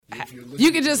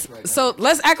You can just, so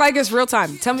let's act like it's real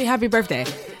time. Tell me happy birthday.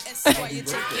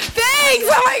 Thanks,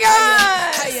 oh my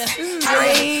God. This is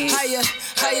great.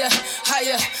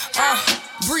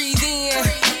 Breathe in,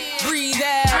 breathe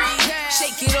out.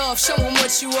 Shake it off, show them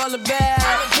what you all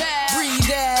about.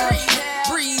 Breathe out,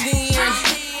 breathe in.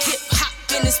 Hip hop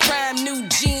in its prime, new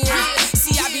gen.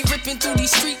 See, I be ripping through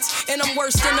these streets, and I'm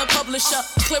worse than a publisher.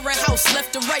 Clearing house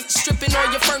left to right, stripping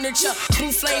all your furniture.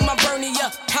 Blue flame, I burning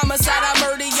ya. Homicide, I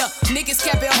murder ya. Niggas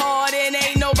kept it hard, and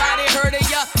ain't nobody heard of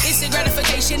ya. Instant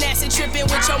gratification, acid tripping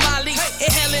with your molly.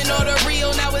 Inhaling all the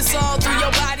real, now it's all through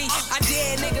your body. I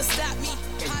dare niggas stop me.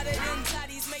 Hotter than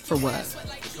toddies, make For what?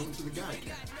 Coming to the guy.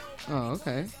 Oh,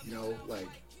 okay. You know, like,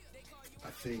 I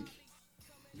think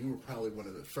you were probably one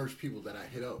of the first people that I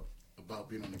hit up about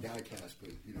being on the guy cast,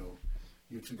 but, you know,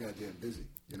 you're too goddamn busy.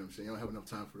 You know what I'm saying? You don't have enough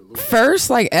time for the little First,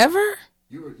 like, ever?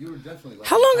 You were definitely like...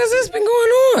 How long has this been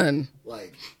going on?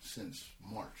 Like, since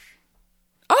March.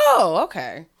 Oh,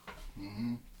 okay.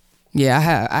 Mm-hmm.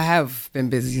 Yeah, I have been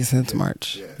busy since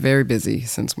March. Yeah. Very busy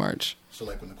since March. So,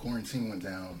 like, when the quarantine went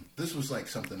down, this was, like,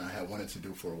 something I had wanted to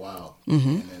do for a while. Mm-hmm.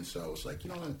 And then so I was like,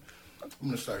 you know what? I'm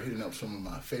going to start hitting up some of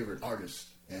my favorite artists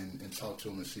and talk to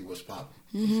them and see what's popping,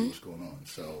 and see what's going on.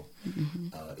 So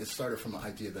it started from an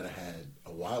idea that I had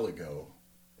a while ago.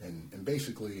 And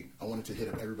basically, I wanted to hit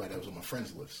up everybody that was on my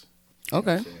friends list.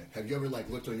 Okay. You know have you ever, like,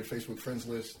 looked on your Facebook friends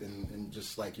list and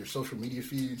just, like, your social media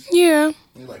feeds? Yeah. And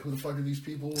you're like, who the fuck are these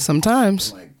people?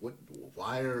 Sometimes. And, like,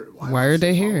 why are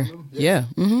they here? Them? Yeah.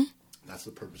 Mm-hmm. That's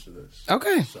the purpose of this.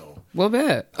 Okay. So, well,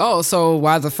 bet. Oh, so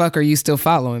why the fuck are you still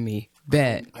following me?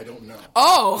 Bet. I don't know.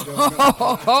 Oh.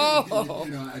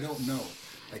 I don't know.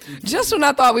 Just when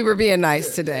I thought we were being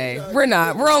nice today. Exactly. We're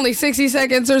not. We're only 60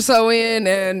 seconds or so in,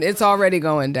 and it's already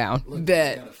going down. Look,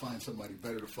 bet. You gotta find somebody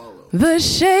better to follow. The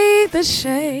shade.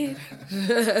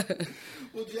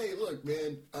 Well, Jay, look,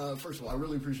 man. First of all, I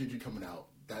really appreciate you coming out.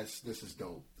 This is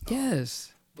dope.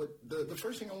 Yes. But the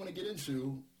first thing I want to get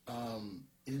into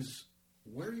is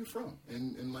where are you from,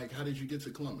 and like how did you get to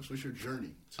Columbus? What's your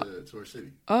journey to our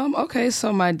city? Okay,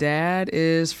 so my dad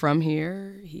is from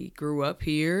here. He grew up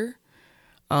here.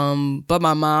 But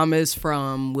my mom is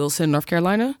from Wilson, North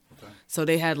Carolina. Okay. So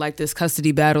they had like this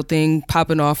custody battle thing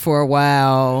popping off for a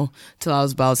while till I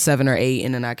was about 7 or 8,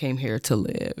 and then I came here to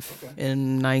live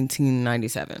in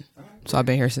 1997. Right, so I've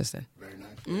been here since then. Very nice.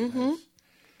 Very nice.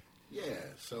 Yeah.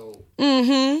 So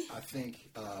I think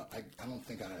I don't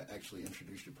think I actually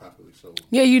introduced you properly. So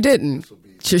yeah, you didn't.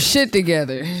 Get your shit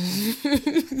together.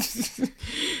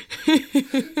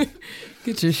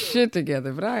 Get your shit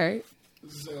together. But all right.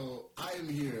 So I am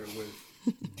here with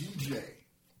DJ,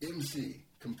 MC,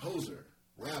 composer,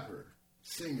 rapper,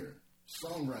 singer,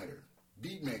 songwriter,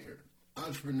 beatmaker,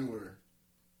 entrepreneur,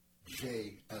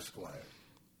 Jay Esquire.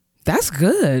 That's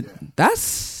good. Yeah.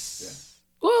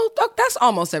 Well, that's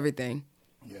almost everything.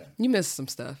 Yeah. You missed some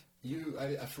stuff.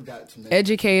 I forgot to mention.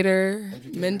 Educator,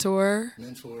 mentor.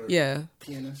 Yeah.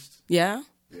 Pianist. Yeah.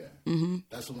 Yeah. Mm-hmm.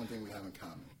 That's the one thing we have in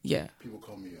common. Yeah. People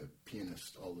call me a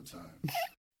pianist all the time.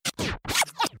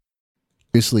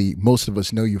 Obviously, most of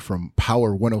us know you from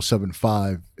Power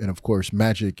 107.5 and, of course,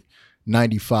 Magic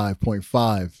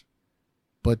 95.5.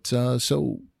 But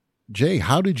so, Jay,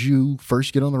 how did you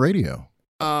first get on the radio?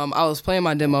 I was playing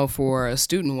my demo for a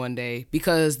student one day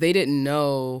because they didn't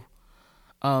know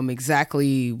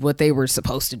exactly what they were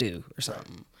supposed to do or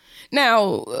something. Right.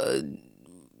 Now,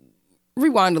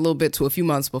 rewind a little bit to a few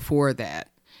months before that.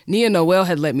 Nia Noel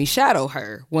had let me shadow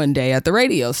her one day at the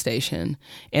radio station.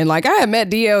 And like I had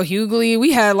met D.L. Hughley.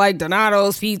 We had like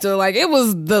Donato's Pizza. Like it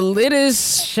was the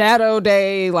littest shadow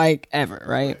day like ever,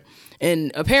 right?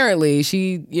 And apparently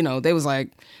she, they was like,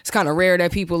 it's kind of rare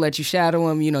that people let you shadow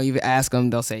them. You ask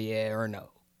them, they'll say yeah or no.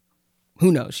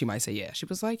 Who knows? She might say yeah. She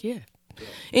was like, yeah.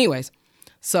 Anyways,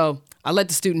 so I let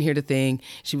the student hear the thing.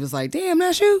 She was like, damn,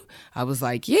 that's you? I was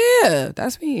like, yeah,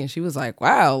 that's me. And she was like,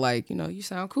 wow, like, you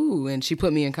sound cool. And she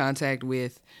put me in contact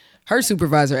with her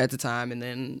supervisor at the time. And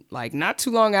then, like, not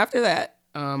too long after that,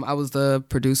 I was the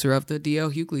producer of the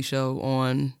D.L. Hughley show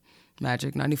on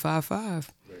Magic 95.5.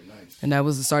 Very nice. And that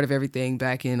was the start of everything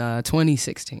back in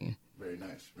 2016. Very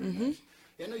nice. Very nice.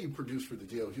 Yeah, I know you produced for the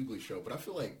D.L. Hughley show, but I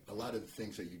feel like a lot of the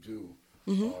things that you do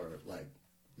are, like,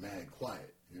 mad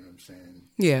quiet. You know what I'm saying?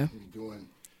 Yeah. You're doing,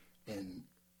 and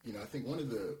I think one of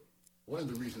the one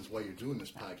of the reasons why you're doing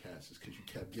this podcast is because you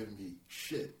kept giving me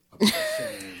shit about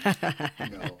saying,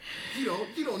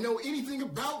 you don't know anything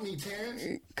about me,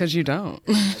 Terrence. Because you don't.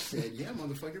 And I said, yeah,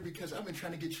 motherfucker, because I've been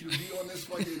trying to get you to be on this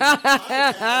fucking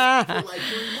podcast for like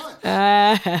 3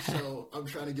 months. So I'm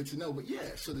trying to get to know. But yeah,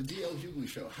 so the DL Hughley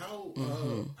show, how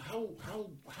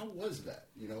was that?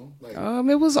 You know, like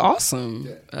it was awesome.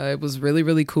 Yeah. It was really,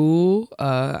 really cool.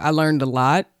 I learned a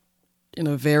lot in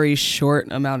a very short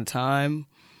amount of time.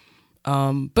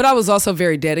 But I was also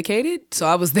very dedicated. So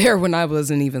I was there when I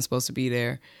wasn't even supposed to be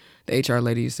there. The HR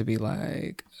lady used to be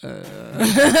like,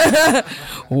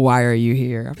 why are you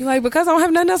here? I'd be like, because I don't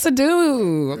have nothing else to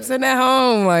do. I'm sitting at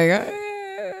home. Like,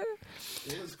 it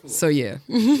was cool. So yeah.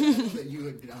 I know that you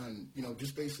had done,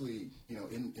 just basically,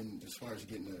 in as far as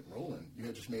getting it rolling, you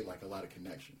had just made like a lot of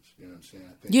connections. You know what I'm saying?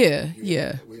 I think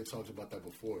Yeah. We had talked about that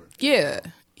before. Yeah.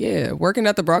 Working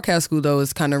at the broadcast school though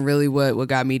is kind of really what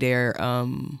got me there.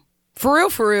 For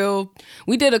real,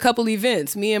 we did a couple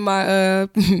events. Me and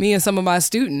some of my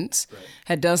students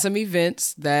had done some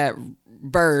events that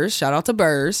Burrs, shout out to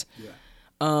Burrs.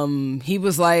 Yeah. He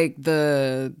was like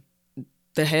the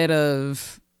head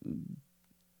of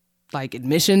like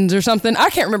admissions or something. I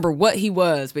can't remember what he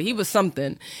was, but he was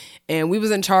something. And we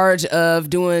was in charge of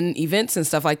doing events and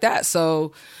stuff like that.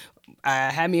 So I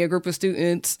had me a group of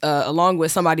students along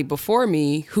with somebody before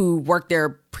me who worked there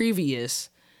previous.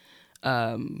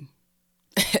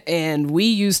 And we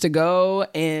used to go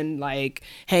and like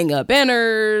hang up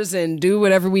banners and do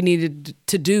whatever we needed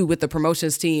to do with the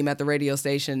promotions team at the radio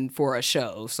station for a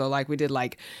show. So like we did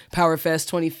like Power Fest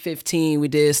 2015. We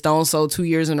did Stone Soul 2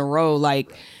 years in a row.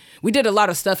 Like we did a lot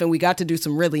of stuff and we got to do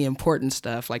some really important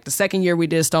stuff. Like the second year we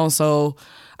did Stone Soul,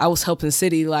 I was helping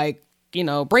City like,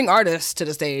 bring artists to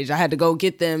the stage. I had to go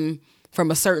get them from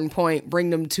a certain point, bring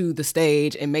them to the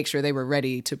stage and make sure they were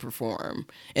ready to perform.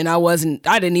 And I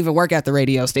didn't even work at the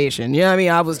radio station. You know what I mean?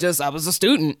 I was a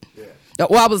student. Yeah.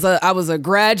 Well, I was a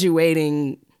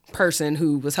graduating person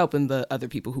who was helping the other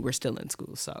people who were still in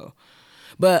school. So,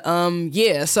 but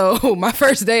so my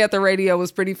first day at the radio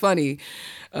was pretty funny.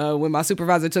 When my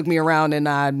supervisor took me around and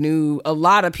I knew a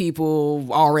lot of people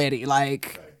already,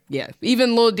 like, yeah,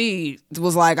 even Lil D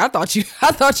was like, I thought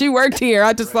you worked here.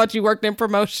 I just thought you worked in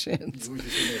promotions.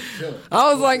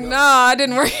 I was like, nah, I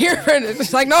didn't work here.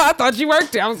 It's like, no, I thought you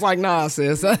worked here. I was like, nah,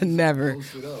 sis, never.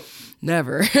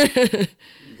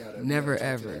 Never,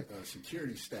 ever.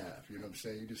 Security staff, you know what I'm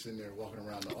saying? You just in there walking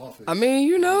around the office. I mean,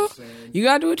 you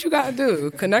gotta do what you gotta do.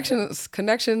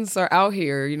 Connections are out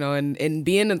here, and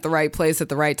being at the right place at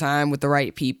the right time with the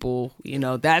right people,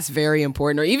 that's very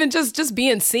important. Or even just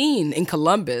being seen in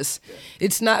Columbus. Yeah.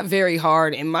 It's not very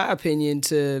hard, in my opinion,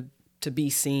 to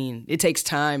be seen. It takes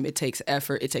time, it takes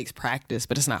effort, it takes practice,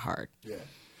 but it's not hard. Yeah,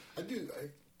 I do.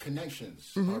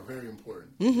 Connections Mm-hmm. are very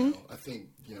important. I think,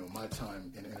 my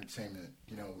time in entertainment,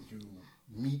 you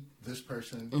meet this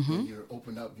person, and you're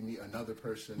opened up, you meet another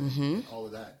person, and all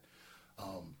of that.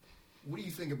 What do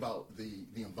you think about the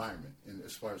environment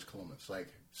as far as Columbus?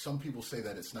 Like, some people say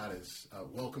that it's not as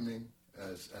welcoming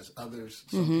as others.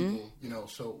 Some people,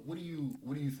 so what do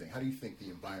you think? How do you think the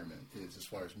environment is as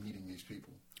far as meeting these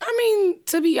people? I mean,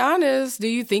 to be honest, do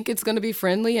you think it's going to be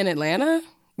friendly in Atlanta,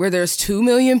 where there's 2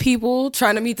 million people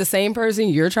trying to meet the same person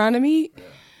you're trying to meet? Yeah.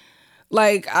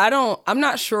 Like, I'm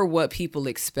not sure what people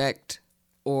expect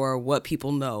or what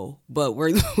people know, but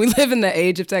we live in the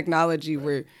age of technology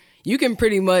where you can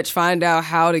pretty much find out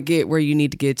how to get where you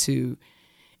need to get to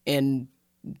and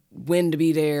when to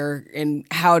be there and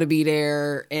how to be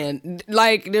there. And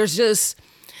like, there's just,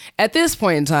 at this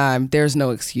point in time, there's no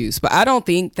excuse. But I don't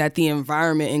think that the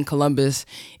environment in Columbus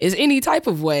is any type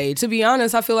of way. To be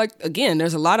honest, I feel like, again,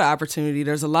 there's a lot of opportunity.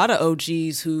 There's a lot of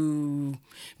OGs who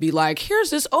be like, here's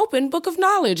this open book of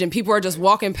knowledge. And people are just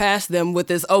walking past them with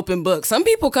this open book. Some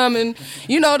people come and,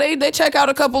 they check out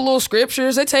a couple little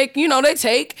scriptures. They take.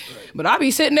 But I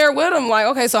be sitting there with them like,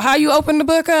 okay, so how you open the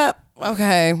book up?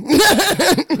 Okay.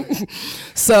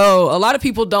 So a lot of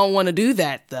people don't want to do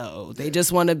that, though. They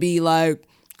just want to be like,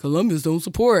 Columbus don't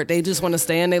support. They just want to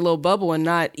stay in their little bubble and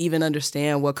not even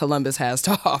understand what Columbus has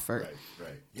to offer.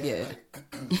 Right. Yeah.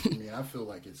 I mean, I feel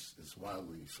like it's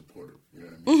wildly supportive. You know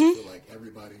what I mean? I feel like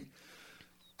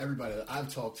everybody that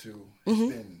I've talked to has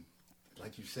been,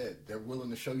 like you said, they're willing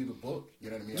to show you the book.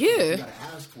 You know what I mean? Yeah. You gotta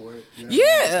ask for it. You know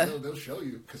what I mean? They'll show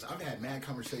you. Because I've had mad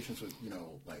conversations with,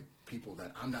 like people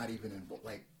that I'm not even involved,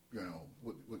 like,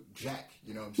 with Jack.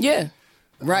 You know what I'm saying? Yeah.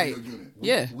 The Right. audio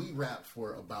unit. We rap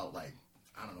for about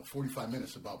 45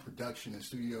 minutes about production and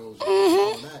studios and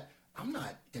all that. I'm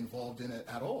not involved in it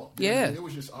at all. Yeah. It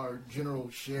was just our general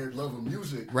shared love of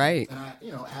music. Right. And I,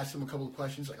 asked him a couple of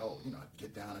questions like, I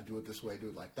get down, I do it this way, do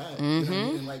it like that. You know what I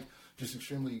mean? And like, just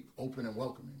extremely open and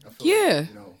welcoming. I feel like,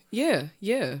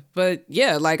 Yeah. But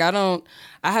yeah, like I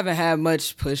haven't had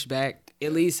much pushback,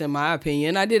 at least in my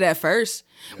opinion. I did at first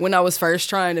when I was first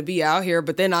trying to be out here,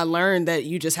 but then I learned that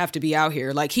you just have to be out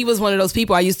here. Like he was one of those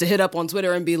people I used to hit up on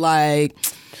Twitter and be like,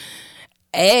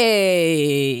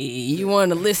 hey, you want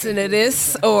to listen to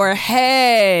this? Or,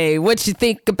 hey, what you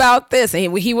think about this?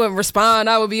 And he wouldn't respond.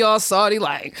 I would be all salty,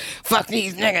 like, fuck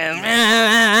these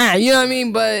niggas. You know what I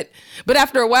mean? But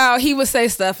after a while, he would say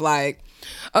stuff like,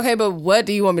 okay, but what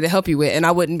do you want me to help you with? And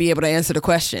I wouldn't be able to answer the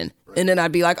question. Right. And then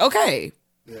I'd be like, okay,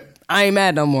 I ain't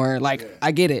mad no more. Like,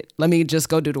 I get it. Let me just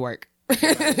go do the work. You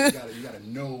gotta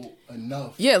know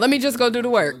enough. Yeah, let me just go do the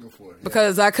work.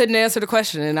 Because I couldn't answer the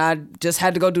question and I just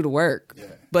had to go do the work. Yeah.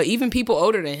 But even people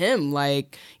older than him,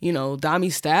 like,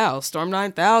 Dami Styles, Storm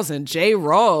 9000, Jay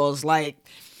Rawls, like,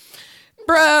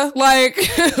 bruh, like,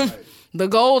 right. The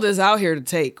gold is out here to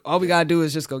take. All we gotta do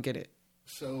is just go get it.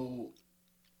 So,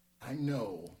 I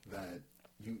know that,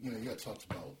 you got talked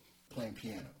about playing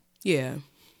piano. Yeah.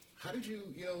 How did you,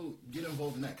 get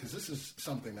involved in that? Because this is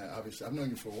something that obviously I've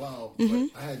known you for a while, but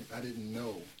I didn't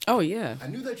know. Oh yeah. I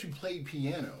knew that you played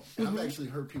piano, and I've actually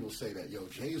heard people say that,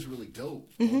 Jay is really dope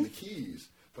on the keys,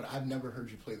 but I've never heard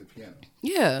you play the piano.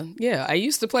 Yeah. I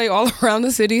used to play all around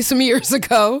the city some years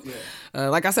ago. Yeah.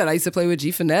 Like I said, I used to play with G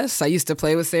Finesse. I used to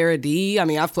play with Sarah D. I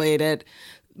mean, I've played at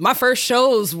my first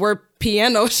shows were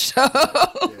piano shows.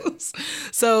 Yeah.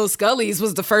 So Scully's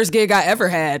was the first gig I ever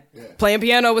had playing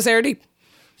piano with Sarah D.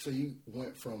 So you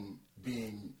went from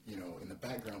being, in the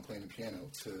background playing the piano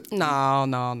to... No.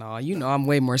 I'm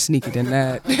way more sneaky than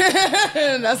that.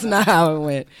 That's not how it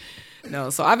went. No,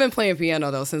 so I've been playing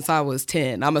piano, though, since I was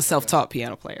 10. I'm a self-taught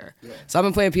piano player. Yeah. So I've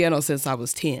been playing piano since I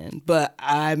was 10. But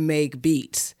I make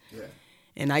beats. Yeah.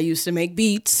 And I used to make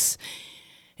beats.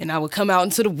 And I would come out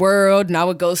into the world, and I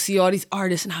would go see all these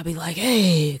artists, and I'd be like,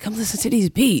 hey, come listen to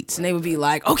these beats. And they would be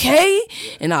like, okay.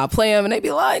 Yeah. And I'll play them, and they'd be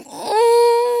like,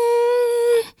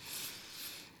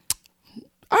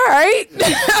 all right.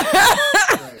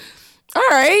 All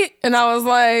right. And I was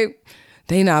like,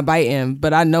 they not biting,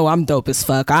 but I know I'm dope as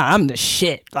fuck. I'm the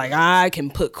shit. Like, I can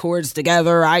put chords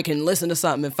together. I can listen to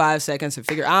something in 5 seconds and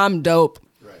figure I'm dope.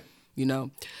 Right.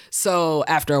 So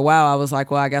after a while, I was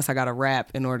like, well, I guess I got to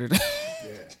rap in order to...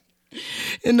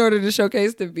 in order to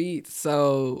showcase the beats.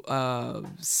 So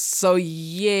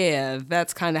yeah,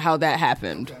 that's kind of how that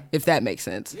happened, if that makes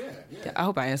sense. Yeah. I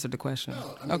hope I answered the question.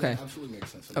 No, I mean, okay. That absolutely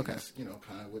makes sense. Okay. That's, kind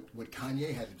of what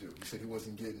Kanye had to do. He said he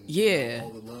wasn't getting all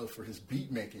the love for his beat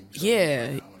making. So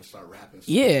I want to start rapping.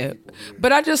 Yeah.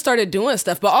 But I just started doing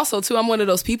stuff. But also, too, I'm one of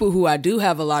those people who I do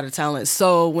have a lot of talent.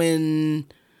 So when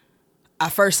I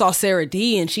first saw Sarah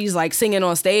D and she's like singing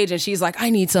on stage and she's like, I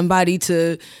need somebody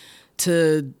to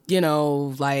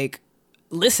like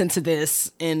listen to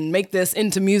this and make this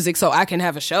into music so I can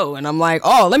have a show. And I'm like,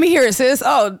 oh, let me hear it, sis.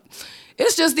 Oh,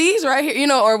 it's just these right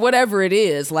here, or whatever it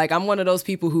is. Like, I'm one of those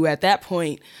people who at that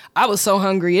point, I was so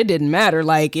hungry, it didn't matter.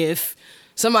 Like, if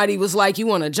somebody was like, you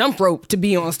want a jump rope to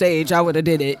be on stage, I would have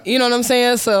did it. You know what I'm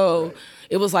saying? So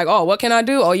it was like, oh, what can I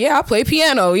do? Oh, yeah, I play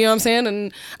piano. You know what I'm saying?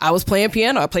 And I was playing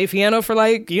piano. I played piano for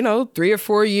 3 or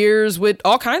 4 years with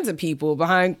all kinds of people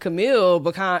behind Camille,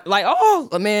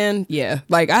 man, yeah.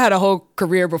 Like, I had a whole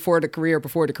career before the career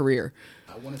before the career.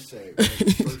 I want to say, one of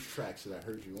the first tracks that I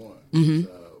heard you on was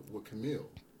with Camille.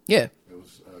 Yeah. It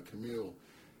was Camille,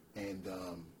 and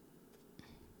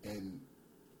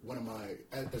one of my,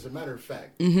 as a matter of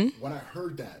fact, when I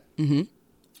heard that,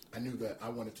 I knew that I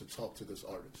wanted to talk to this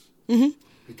artist.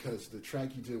 Because the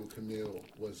track you did with Camille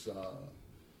was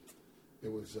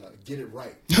Get It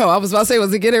Right. Oh, I was about to say,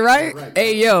 was it Get It Right? Right.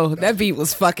 Hey, yo, that beat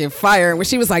was fucking fire. And when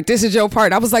she was like, this is your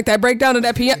part, I was like, that breakdown of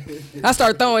that piano. I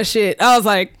started throwing shit. I was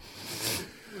like,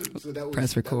 so that was,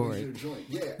 press record. That was your joint.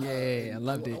 Yeah, I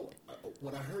loved it.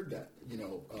 When I heard that,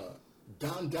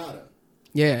 Don Dada.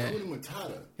 Yeah.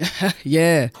 Matata.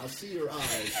 Yeah. I see your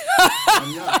eyes.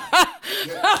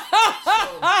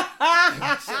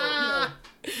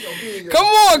 Come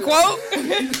on, Quote.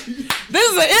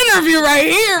 This is an interview right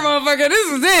here, motherfucker.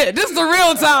 This is it. This is the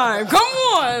real time. Come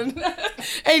on.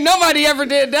 Ain't nobody ever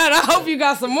did that. I hope you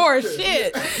got some more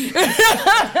shit.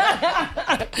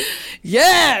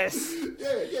 Yes. Yeah,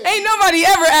 Yeah. Ain't nobody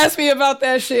ever asked me about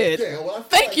that shit. Yeah, well, I feel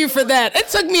Thank like you for that. It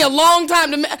took me a long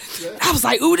time to. I was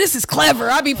like, ooh, this is clever.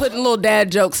 I be putting little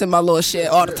dad jokes in my little shit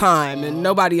all the time, and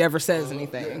nobody ever says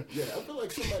anything. Yeah, I feel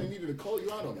like somebody needed to call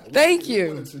you out on that. Thank We you.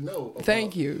 wanted to know about,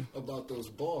 Thank you. About those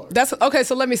bars. That's okay.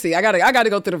 So let me see. I gotta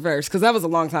go through the verse because that was a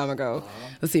long time ago.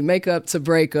 Let's see. Make up to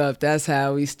break up. That's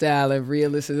how we style it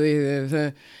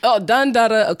realistically. Oh, done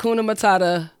dada akuna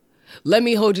matata. Let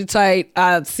me hold you tight.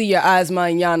 I see your eyes,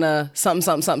 mañana.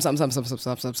 Something.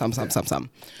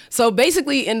 So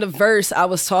basically, in the verse, I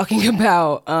was talking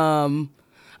about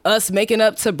us making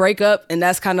up to break up, and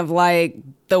that's kind of like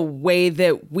the way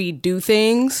that we do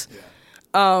things.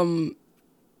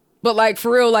 But like for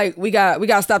real, like we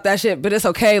gotta stop that shit. But it's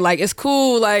okay, like it's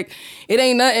cool, like it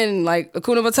ain't nothing. Like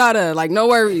Hakuna Matata, like no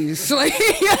worries, like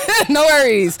no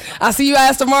worries. I'll see you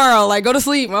ass tomorrow. Like go to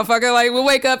sleep, motherfucker. Like we'll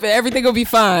wake up and everything will be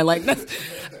fine. Like that's,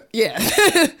 yeah,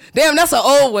 damn, that's an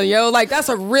old one, yo. Like that's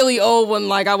a really old one.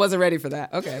 Like I wasn't ready for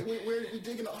that. Okay, We're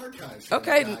digging the archives.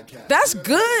 Okay, that's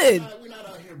good. We're not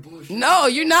out here bullshitting. No,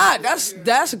 you're not.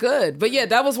 That's good. But yeah,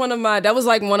 that was one of my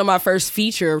first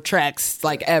feature tracks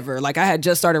like ever. Like I had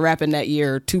just started rapping that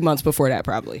year, 2 months before that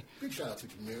probably. Big shout out to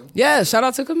Camille. Yeah, shout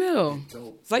out to Camille.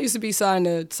 Dope. So I used to be signed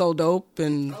to So Dope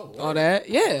and all that.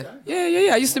 Yeah. Okay.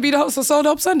 Yeah. I used to be the host of So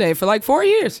Dope Sunday for like 4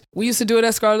 years. We used to do it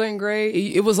at Scarlet and Gray.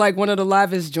 It was like one of the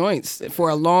livest joints for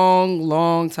a long,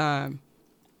 long time.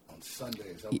 On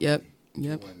Sundays. Yep.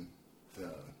 Doing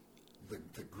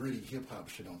the gritty hip hop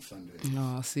shit on Sundays.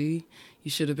 Oh, see?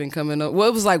 You should have been coming up. Well,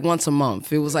 it was like once a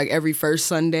month. It was like every first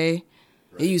Sunday.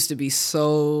 Right. It used to be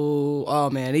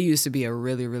it used to be a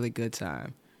really, really good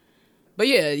time. But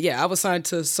yeah, I was signed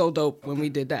to So Dope when we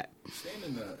did that. Staying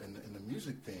in the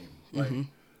music theme,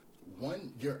 like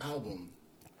your album,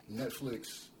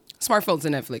 Netflix. Smartphones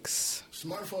and Netflix.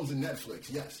 Smartphones and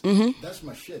Netflix, yes. That's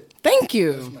my shit. Thank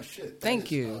you. That's my shit.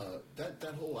 Thank you.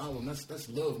 That whole album, that's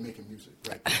love making music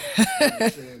right there. You know what I'm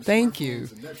saying? Thank you. And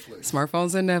Netflix.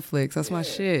 Smartphones and Netflix. That's my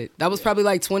shit. That was probably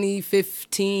like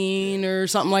 2015 or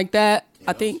something like that,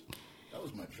 I think. That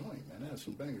was my joint, man. That had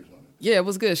some bangers on it. Yeah, it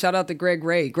was good. Shout out to Greg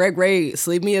Ray. Greg Ray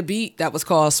slid me a beat that was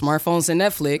called Smartphones and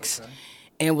Netflix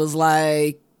and was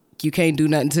like, you can't do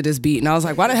nothing to this beat. And I was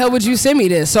like, why the hell would you send me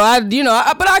this? So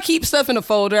but I keep stuff in a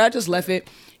folder. I just left it.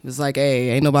 It was like,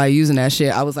 hey, ain't nobody using that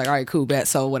shit. I was like, all right, cool, bet.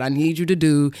 So what I need you to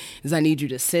do is I need you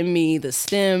to send me the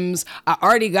stems. I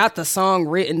already got the song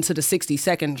written to the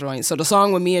 60-second joint. So the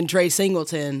song with me and Dre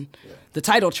Singleton, the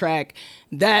title track,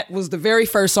 that was the very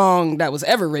first song that was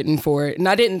ever written for it. And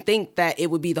I didn't think that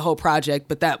it would be the whole project,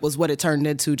 but that was what it turned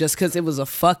into just because it was a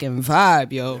fucking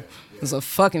vibe, yo. It was a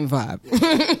fucking vibe.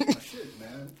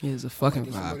 It was a fucking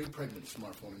vibe. Pregnant,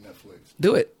 smartphone and Netflix.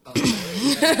 Do it.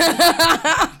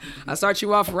 I start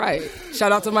you off right.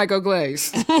 Shout out to Michael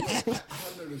Glaze. I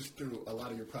noticed through a lot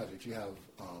of your projects, you have,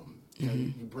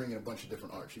 you bring in a bunch of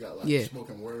different arts. You got like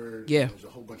spoken word. Yeah. There's a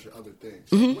whole bunch of other things.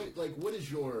 So what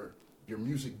is your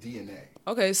music DNA?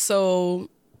 Okay, so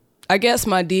I guess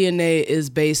my DNA is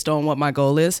based on what my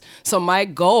goal is. So my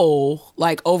goal,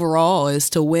 like overall, is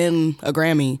to win a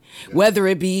Grammy, whether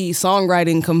it be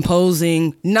songwriting,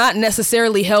 composing, not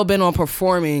necessarily hell-bent on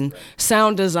performing,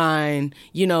 sound design,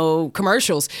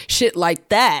 commercials, shit like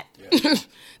that. Yeah.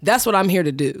 That's what I'm here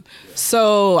to do. Yeah.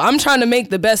 So I'm trying to make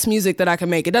the best music that I can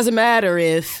make. It doesn't matter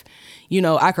if,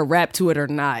 I could rap to it or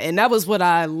not. And that was what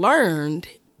I learned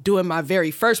doing my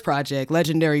very first project,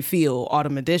 Legendary Feel,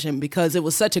 Autumn Edition, because it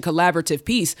was such a collaborative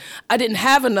piece. I didn't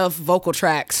have enough vocal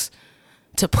tracks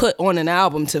to put on an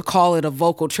album to call it a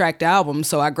vocal tracked album.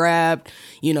 So I grabbed,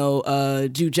 Ju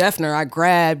Jeffner, I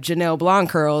grabbed Janelle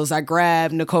Blondcurls, I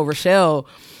grabbed Nicole Rochelle,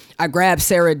 I grabbed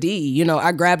Sarah D.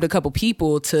 I grabbed a couple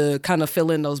people to kind of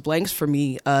fill in those blanks for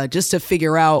me, just to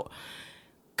figure out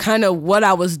kind of what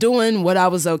I was doing, what I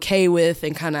was okay with,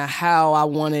 and kind of how I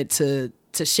wanted to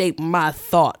shape my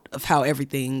thought of how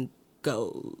everything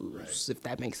goes, if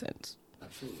that makes sense.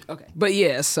 Absolutely. Okay. But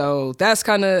yeah, so that's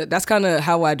kind of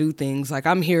how I do things. Like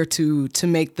I'm here to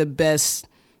make the best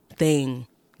thing.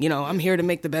 I'm here to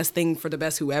make the best thing for the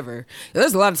best whoever.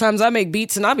 There's a lot of times I make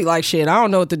beats and I'll be like, shit, I don't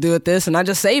know what to do with this, and I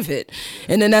just save it.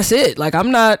 And then that's it. Like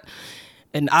I'm not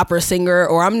an opera singer,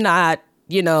 or I'm not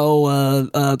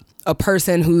a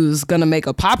person who's gonna make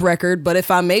a pop record, but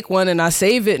if I make one and I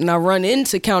save it and I run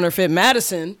into Counterfeit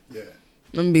Madison, I'm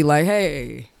gonna be like,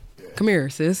 hey, come here,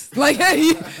 sis. Like,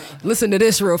 hey, listen to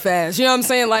this real fast. You know what I'm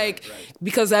saying? Like,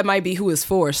 because that might be who it's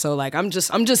for. So like, I'm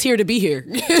just here to be here.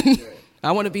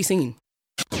 I want to be seen.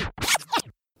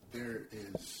 There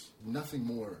is nothing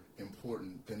more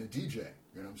important than a DJ.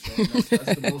 You You know what I'm saying?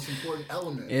 That's the most important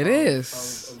element. It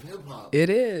is. Of hip hop. It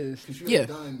is. Because you Yeah. have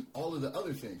done all of the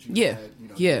other things. You Yeah. had,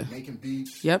 Yeah. making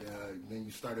beats. Yep. Then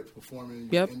you started performing.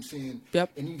 Yep. MCing.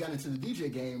 Yep. And you got into the DJ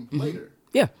game later.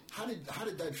 Yeah. How did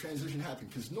that transition happen?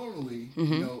 Because normally,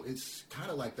 it's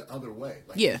kind of like the other way.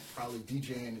 Like Yeah. you're probably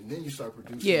DJing and then you start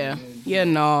producing. Yeah. And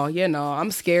then, Yeah, no.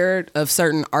 I'm scared of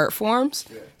certain art forms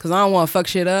Yeah. because I don't want to fuck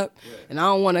shit up. Yeah. And I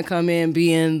don't want to come in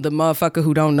being the motherfucker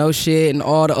who don't know shit and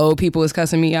all the old people is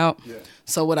cussing me out. Yeah.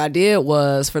 So what I did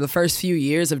was for the first few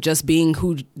years of just being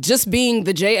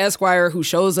the Jay Esquire who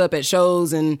shows up at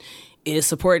shows and is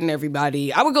supporting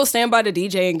everybody, I would go stand by the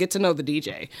DJ and get to know the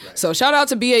DJ. Right. So shout out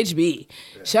to BHB.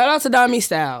 Yeah. Shout out to Dami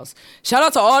Styles. Shout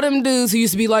out to all them dudes who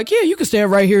used to be like, yeah, you can stand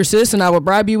right here, sis, and I would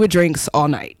bribe you with drinks all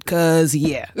night. Cause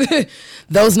yeah,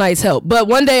 those nights help. But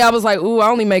one day I was like, ooh, I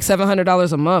only make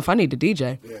 $700 a month. I need to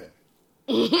DJ. Yeah.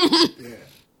 Yeah.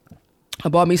 I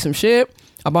bought me some shit.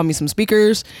 I bought me some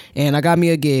speakers and I got me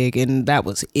a gig and that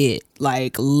was it.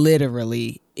 Like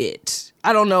literally it.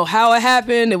 I don't know how it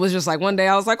happened. It was just like one day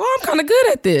I was like, oh, I'm kind of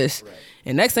good at this. Right.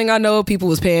 And next thing I know, people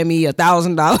was paying me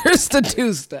 $1,000 to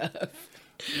do stuff. It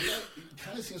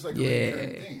kind of seems like a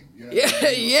recurring theme.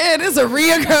 Yeah, it is a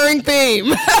reoccurring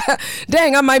theme.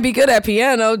 Dang, I might be good at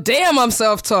piano. Damn, I'm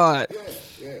self-taught.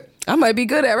 Yeah. I might be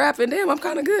good at rapping. Damn, I'm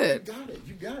kind of good.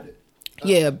 You got it.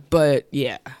 Yeah, but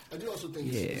yeah. I do also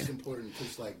think it's important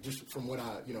because, like, just from what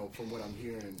I'm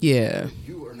hearing, yeah,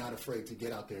 you are not afraid to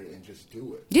get out there and just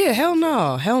do it. Yeah, hell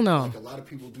no. Like a lot of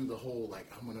people do the whole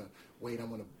like, I'm gonna wait, I'm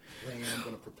gonna plan, I'm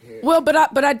gonna prepare. Well,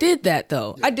 but I did that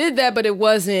though. Yeah. I did that, but it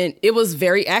wasn't. It was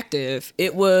very active.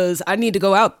 It was. I need to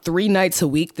go out 3 nights a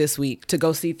week this week to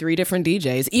go see 3 different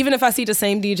DJs. Even if I see the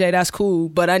same DJ, that's cool.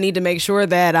 But I need to make sure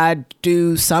that I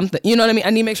do something. You know what I mean? I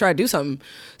need to make sure I do something.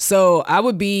 So I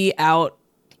would be out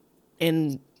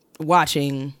and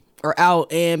watching or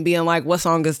out and being like, what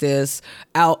song is this?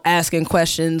 Out asking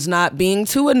questions, not being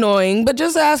too annoying, but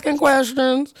just asking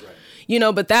questions.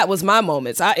 Right. But that was my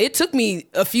moments. It took me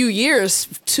a few years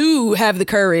to have the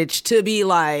courage to be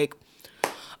like,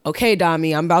 okay,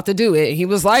 Dami, I'm about to do it. He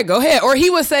was like, go ahead. Or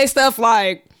he would say stuff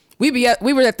like, we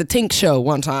were at the Tink show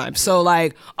one time. So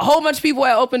like a whole bunch of people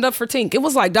had opened up for Tink. It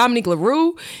was like Dominique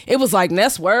LaRue. It was like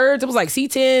Ness Words. It was like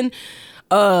C10.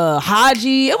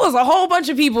 Haji. It was a whole bunch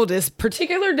of people this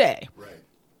particular day. Right.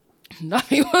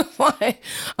 He was like,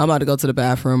 I'm about to go to the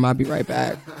bathroom. I'll be right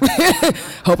back.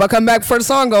 Hope I come back before the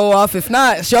song go off. If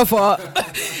not, it's your fault.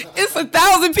 It's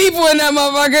 1,000 people in that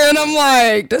motherfucker. And I'm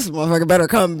like, this motherfucker better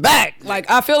come back. Like,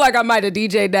 I feel like I might have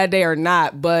DJ'd that day or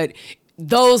not, but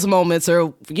those moments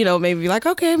are, maybe like,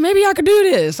 okay, maybe I could do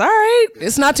this. All right.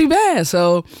 It's not too bad.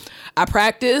 So I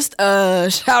practiced.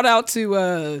 Shout out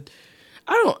to,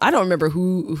 I don't remember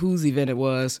whose event it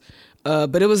was,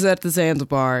 but it was at the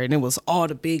Zanzibar, and it was all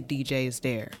the big DJs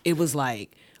there. It was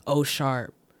like O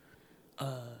Sharp,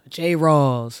 J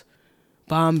Rawls,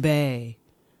 Bombay,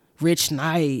 Rich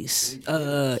Nice.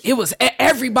 It was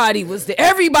everybody was there.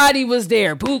 Everybody was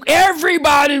there. Book.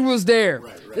 Everybody was there.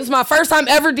 Right. This is my first time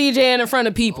ever DJing in front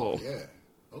of people. Oh,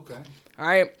 yeah. Okay. All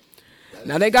right.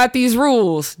 Now they got these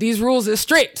rules. These rules is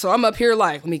strict. So I'm up here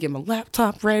like, let me get my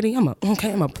laptop ready. I'm gonna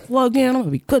plug in. I'm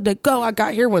gonna be good to go. I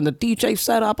got here when the DJ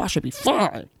set up. I should be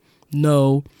fine.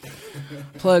 No.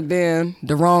 Plugged in.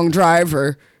 The wrong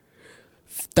driver.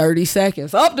 30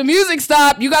 seconds. Oh, the music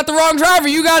stopped. You got the wrong driver.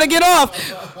 You gotta get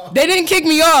off. They didn't kick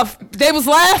me off. They was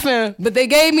laughing, but they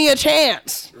gave me a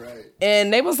chance. Right.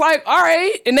 And they was like, all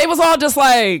right. And they was all just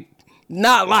like,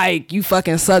 not like, you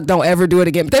fucking suck, don't ever do it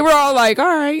again. But they were all like, all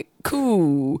right,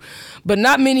 cool. But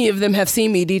not many of them have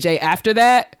seen me DJ after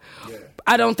that. Yeah.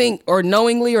 I don't think, or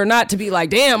knowingly or not, to be like,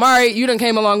 damn, all right, you done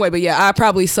came a long way. But yeah, I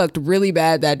probably sucked really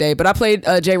bad that day. But I played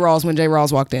J Rawls when J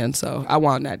Rawls walked in, so I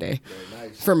won that day.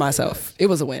 Nice. For myself. Nice. It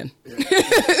was a win. Yeah.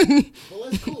 Well,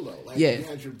 that's cool, though. Like, yeah. You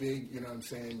had your big, you know what I'm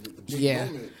saying, the big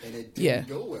moment, and it didn't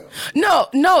go well.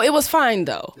 No, it was fine,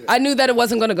 though. Yeah. I knew that it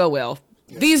wasn't going to go well.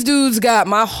 Yeah. These dudes got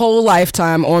my whole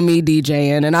lifetime on me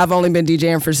DJing, and I've only been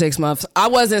DJing for 6 months. I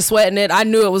wasn't sweating it. I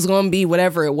knew it was going to be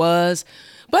whatever it was.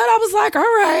 But I was like, all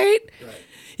right.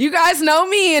 You guys know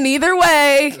me in either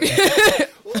way.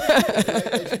 Well,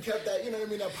 like you kept that, you know what I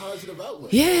mean, that positive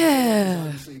outlook. Yeah.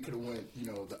 Obviously, you could have went,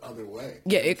 the other way.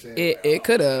 Yeah, it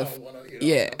could have.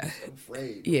 Yeah. I'm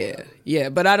afraid. Yeah.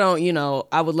 But I don't,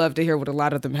 I would love to hear what a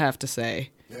lot of them have to say.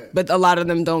 Yeah. But a lot of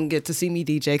them don't get to see me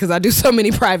DJ because I do so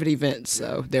many private events.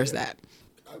 So there's that.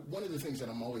 One of the things that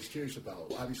I'm always curious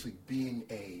about, obviously being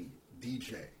a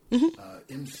DJ,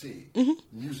 MC,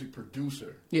 music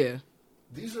producer. Yeah.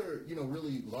 These are,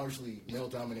 really largely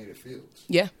male-dominated fields.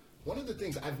 Yeah. One of the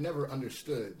things I've never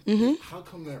understood is how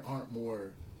come there aren't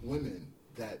more women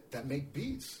that make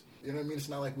beats. You know what I mean? It's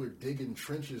not like we're digging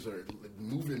trenches or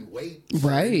moving weight, right?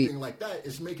 Or anything like that.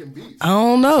 It's making beats. I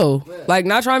don't know. Yeah. Like,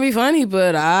 not trying to be funny,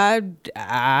 but I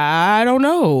don't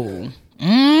know.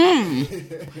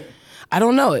 I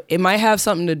don't know. It might have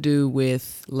something to do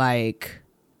with like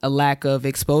a lack of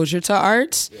exposure to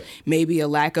arts, maybe a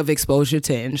lack of exposure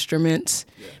to instruments.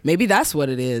 Maybe that's what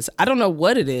it is. I don't know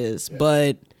what it is,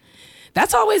 but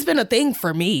that's always been a thing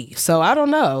for me. So I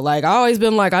don't know. Like, I always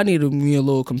been like, I need me a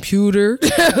little computer,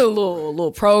 a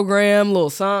little program, a little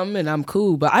something, and I'm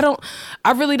cool. But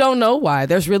I really don't know why.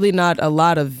 There's really not a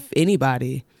lot of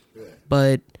anybody.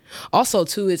 But also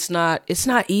too, it's not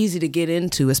easy to get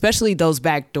into, especially those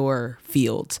backdoor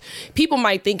fields. People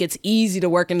might think it's easy to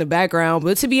work in the background,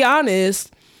 but to be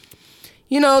honest,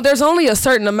 you know, there's only a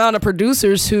certain amount of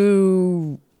producers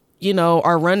who, you know,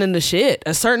 are running the shit,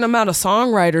 a certain amount of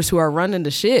songwriters who are running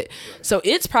the shit. So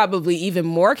it's probably even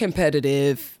more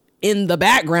competitive in the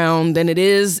background than it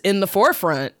is in the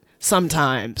forefront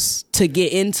sometimes to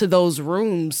get into those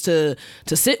rooms, to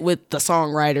sit with the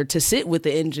songwriter, to sit with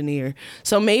the engineer.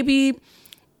 So maybe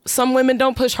some women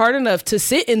don't push hard enough to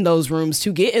sit in those rooms,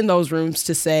 to get in those rooms,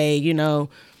 to say, you know,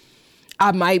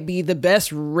 I might be the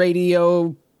best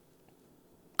radio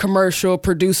commercial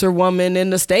producer woman in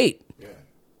the state.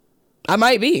 I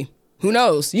might be. Who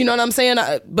knows? You know what I'm saying?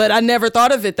 But I never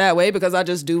thought of it that way because I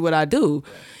just do what I do.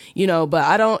 You know, but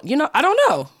I don't know. I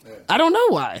don't know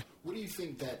why. What do you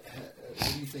think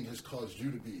has caused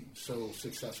you to be so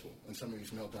successful in some of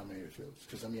these male-dominated fields?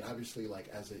 Because, I mean, obviously, like,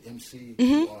 as an MC,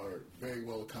 you are very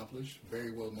well accomplished,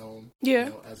 very well known. Yeah. You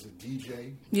know, as a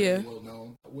DJ, very well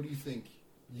known. What do you think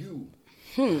you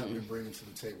have been bringing to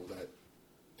the table that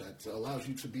allows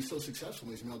you to be so successful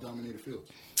in these male-dominated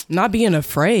fields? Not being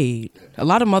afraid. A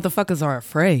lot of motherfuckers are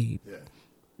afraid. Yeah.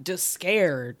 Just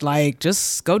scared. Like,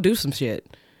 just go do some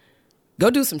shit. Go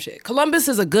do some shit. Columbus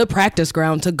is a good practice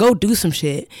ground to go do some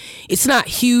shit. It's not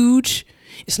huge.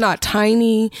 It's not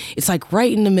tiny. It's like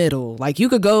right in the middle. Like, you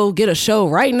could go get a show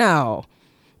right now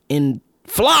and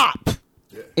flop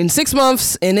in 6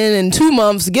 months, and then in 2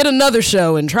 months get another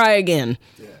show and try again.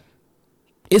 Yeah.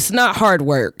 It's not hard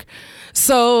work.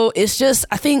 So it's just,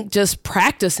 I think, just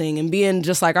practicing and being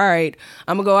just like, all right,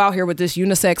 I'm gonna go out here with this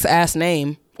unisex ass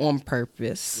name on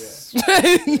purpose.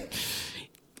 Yeah.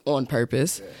 On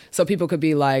purpose. So people could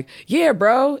be like, yeah,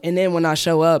 bro. And then when I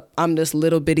show up, I'm this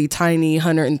little bitty tiny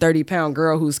 130-pound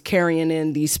girl who's carrying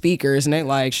in these speakers, and they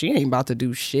like, she ain't about to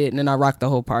do shit. And then I rock the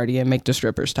whole party and make the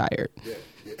strippers tired. Yeah.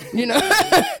 You know?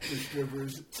 The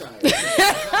strippers tired.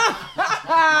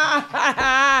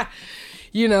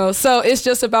 You know, so it's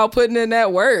just about putting in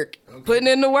that work, putting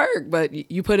in the work.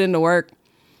 But you put in the work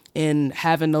and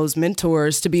having those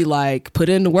mentors to be like, put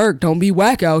in the work. Don't be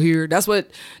whack out here. That's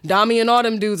what Dami and all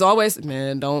them dudes always,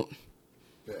 man, don't.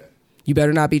 Yeah. You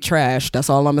better not be trash. That's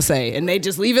all I'm going to say. And they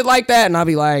just leave it like that. And I'll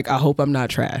be like, I hope I'm not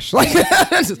trash. Like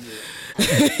that.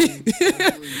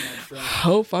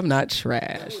 Hope I'm not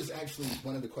trash. That was actually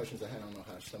one of the questions I had. I don't know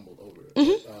how I stumbled over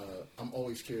it. I'm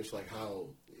always curious, like, how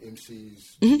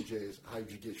MCs, DJs, how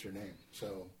did you get your name?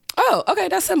 So. Oh, okay.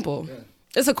 That's simple. Yeah.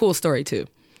 It's a cool story, too.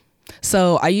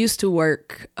 So I used to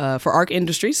work for Arc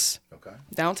Industries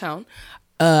downtown.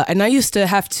 And I used to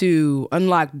have to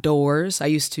unlock doors. I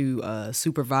used to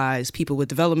supervise people with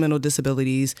developmental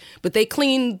disabilities, but they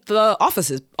cleaned the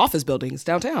office buildings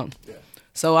downtown. Yeah.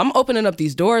 So I'm opening up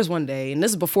these doors one day, and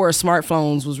this is before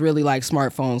smartphones was really like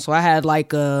smartphones. So I had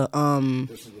like a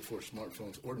This is before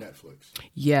smartphones or Netflix.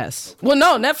 Yes. Okay. Well,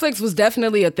 no, Netflix was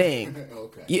definitely a thing.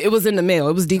 Okay. It was in the mail.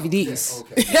 It was DVDs.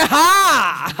 Okay.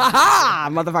 Ha ha,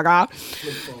 motherfucker.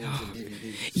 Flip phones and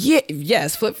DVDs. Yeah,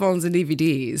 yes, flip phones and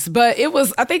DVDs. But it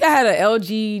was, I think I had an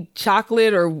LG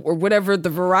chocolate or whatever, the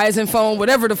Verizon phone,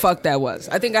 whatever the fuck that was.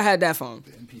 I think I had that phone.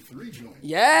 The MP3 joint.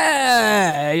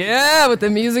 Yeah, with the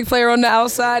music player on the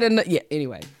outside.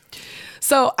 Anyway.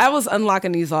 So I was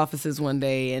unlocking these offices one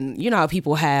day, and you know how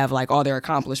people have like all their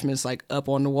accomplishments like up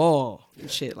on the wall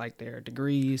and shit, like their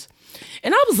degrees.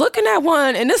 And I was looking at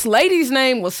one, and this lady's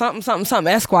name was something, something,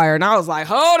 something Esquire. And I was like,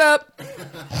 hold up.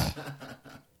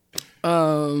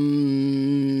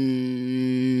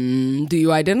 Do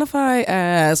you identify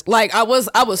as, like, I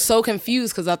was so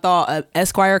confused because I thought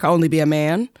Esquire could only be a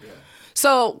man. Yeah.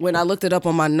 So when I looked it up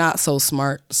on my not so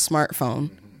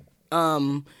smartphone,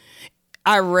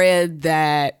 I read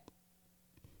that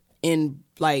in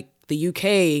like the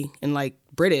UK and like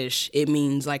British, it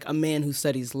means like a man who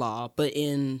studies law. But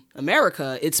in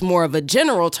America, it's more of a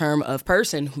general term of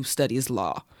person who studies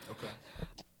law. Okay.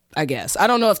 I guess. I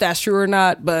don't know if that's true or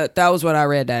not, but that was what I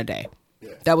read that day.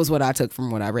 Yeah. That was what I took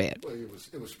from what I read. Well,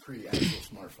 it was pre-actual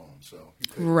smartphone, so you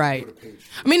could Right. go to page.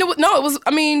 I mean,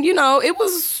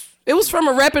 it was from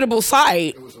a reputable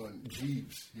site. It was on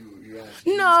Jeeves. You asked.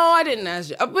 No, I didn't ask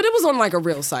you, but it was on like a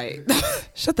real site.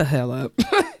 Shut the hell up.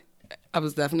 I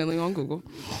was definitely on Google.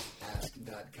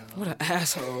 Ask.com. What an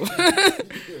asshole.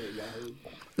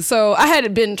 So I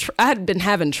had been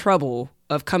having trouble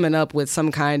of coming up with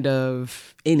some kind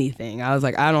of anything. I was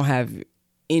like, I don't have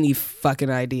any fucking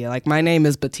idea. Like, my name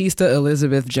is Batista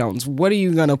Elizabeth Jones. What are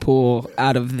you gonna pull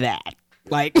out of that?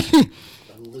 Like,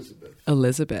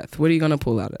 Elizabeth. What are you gonna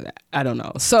pull out of that? I don't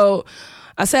know. So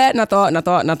I sat and I thought and I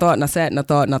thought and I thought and I sat and I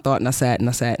thought and I thought and I sat and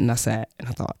I sat and I sat and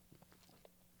I thought.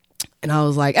 And I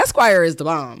was like, Esquire is the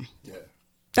bomb. Yeah.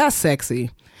 That's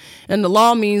sexy. And the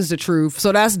law means the truth.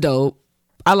 So that's dope.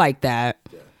 I like that.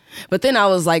 Yeah. But then I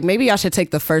was like, maybe I should take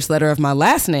the first letter of my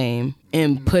last name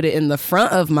and put it in the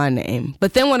front of my name.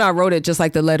 But then when I wrote it just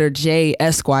like the letter J,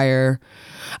 Esquire,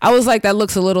 I was like, that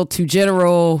looks a little too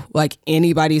general. Like,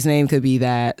 anybody's name could be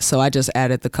that. So I just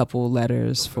added the couple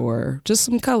letters for just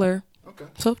some color. Okay.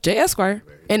 So J, Esquire.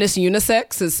 And it's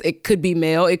unisex. It could be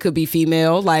male. It could be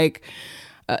female. Like,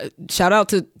 shout out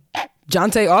to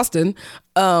Jonte Austin.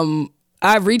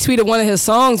 I retweeted one of his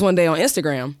songs one day on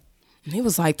Instagram. And he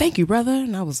was like, thank you, brother.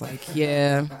 And I was like,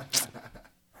 yeah,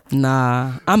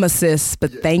 nah, I'm a cis,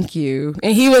 but thank you.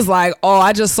 And he was like, oh,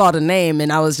 I just saw the name.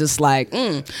 And I was just like,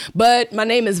 But my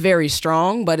name is very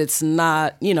strong, but it's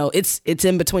not, it's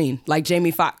in between, like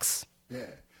Jamie Foxx. Yeah.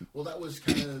 Well, that was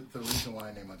kind of the reason why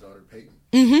I named my daughter Peyton.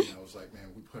 Mm-hmm. I was like, man,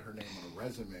 we put her name on a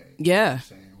resume. Yeah.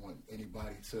 Saying I want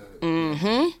anybody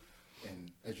to.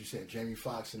 And as you said, Jamie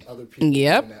Foxx and other people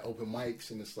Yep. in that open mics,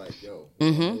 and it's like, yo.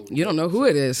 You don't know who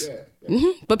it is. Yeah.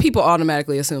 But people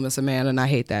automatically assume it's a man, and I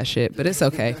hate that shit, but it's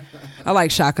okay. I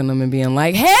like shocking them and being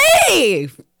like, hey,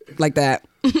 like that.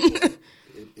 It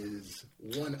is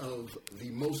one of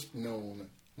the most known,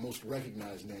 most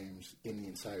recognized names in the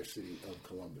entire city of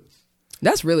Columbus.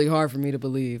 That's really hard for me to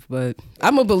believe, but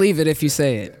I'm going to believe it if you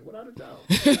say it. Yeah, without a doubt.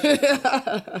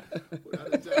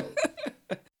 Without a doubt.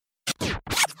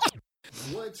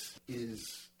 What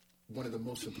is one of the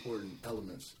most important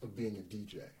elements of being a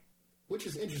DJ? Which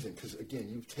is interesting because, again,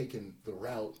 you've taken the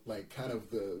route, like, kind of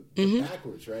the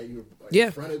backwards, right? You were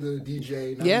in front of the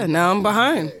DJ. Now I'm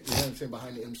behind. You know what I'm saying?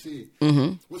 Behind the MC.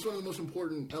 What's one of the most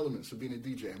important elements of being a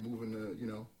DJ? Moving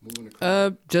the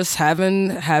crowd? Just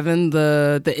having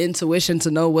the intuition to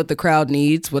know what the crowd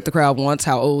needs, what the crowd wants,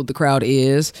 how old the crowd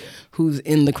is, who's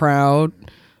in the crowd,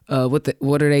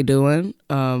 what are they doing.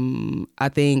 I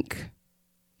think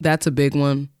that's a big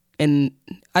one. And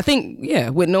I think,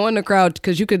 with knowing the crowd,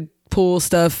 because you could pull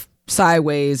stuff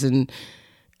sideways and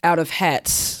out of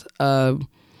hats.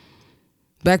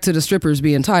 Back to the strippers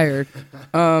being tired.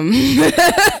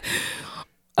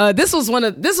 This was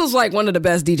like one of the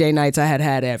best DJ nights I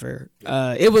had ever.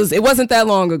 It wasn't that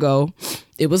long ago.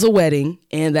 It was a wedding,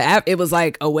 and it was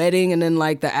like a wedding, and then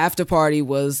like the after party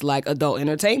was like adult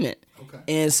entertainment. Okay.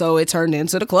 And so it turned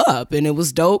into the club, and it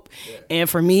was dope. Yeah. And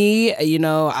for me,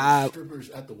 strippers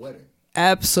at the wedding.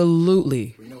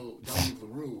 Absolutely. Dominique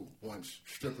LaRue wants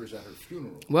strippers at her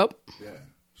funeral. Well, yeah.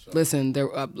 So. Listen,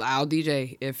 I'll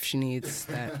DJ if she needs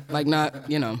that. Like, not, I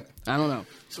don't know.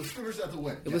 So strippers at the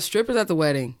wedding. It was strippers at the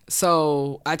wedding.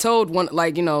 So I told one,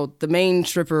 the main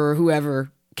stripper or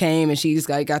whoever came, and she's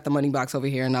got the money box over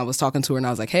here, and I was talking to her, and I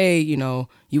was like, hey, you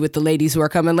with the ladies who are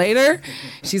coming later?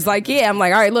 She's like, yeah. I'm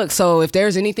like, all right, look, so if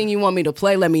there's anything you want me to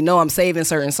play, let me know. I'm saving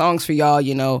certain songs for y'all,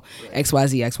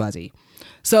 XYZ.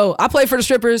 So I play for the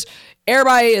strippers.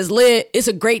 Everybody is lit. It's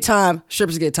a great time.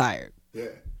 Strippers get tired. Yeah.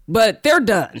 But they're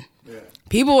done. Yeah.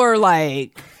 People are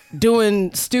like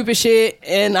doing stupid shit,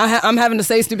 and I'm having to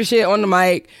say stupid shit on the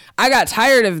mic. I got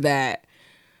tired of that.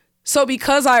 So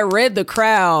because I read the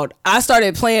crowd, I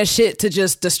started playing shit to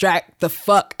just distract the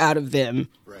fuck out of them.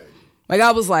 Right. Like,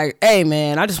 I was like, hey,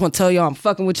 man, I just want to tell y'all I'm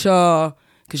fucking with y'all.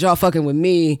 Because y'all fucking with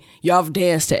me. Y'all have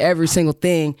danced to every single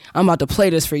thing. I'm about to play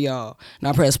this for y'all. And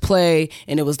I pressed play,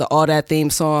 and it was the All That theme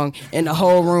song, and the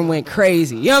whole room went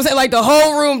crazy. You know what I'm saying? Like, the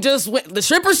whole room just went, the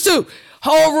strippers too,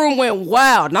 whole room went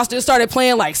wild. And I just started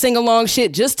playing, like, sing-along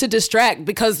shit just to distract,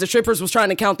 because the strippers was trying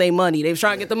to count their money. They was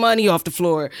trying to get the money off the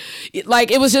floor. It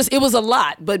was a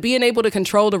lot. But being able to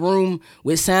control the room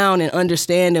with sound and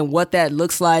understanding what that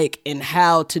looks like and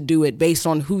how to do it based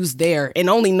on who's there, and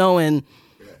only knowing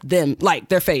them, like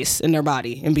their face and their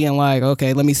body, and being like,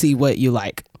 okay, let me see what you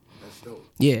like. That's dope.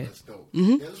 Yeah. That's dope.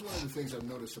 Yeah, that's one of the things I've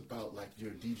noticed about like your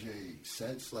DJ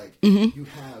sets. Like you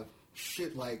have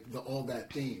shit like the All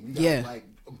That theme. You got Yeah. like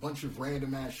a bunch of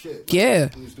random ass shit. Like, Yeah.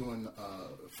 Who's doing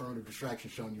affirmative distraction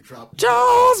showing you drop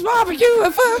Joe's barbecue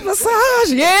and foot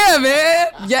massage. Yeah, man.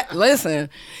 Yeah, listen,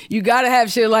 you gotta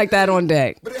have shit like that on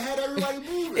deck. But it had everybody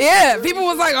moving. Yeah, people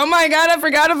was like, "Oh my god, I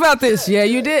forgot about this." Yeah,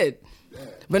 you did.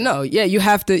 But no, yeah, you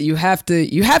have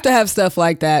to have stuff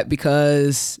like that,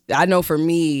 because I know for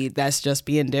me that's just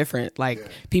being different. Like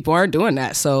people aren't doing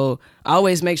that, so I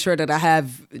always make sure that I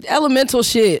have elemental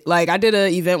shit. Like I did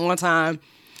an event one time,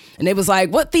 and they was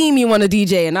like, "What theme you want to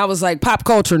DJ?" And I was like, "Pop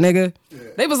culture, nigga."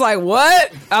 They was like,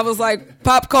 "What?" I was like,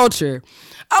 "Pop culture."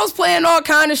 I was playing all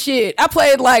kind of shit. I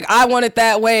played like I Want It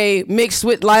That Way mixed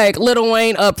with like Lil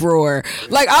Wayne Uproar.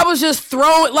 Like I was just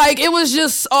throwing, like it was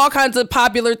just all kinds of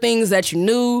popular things that you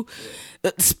knew.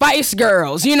 Spice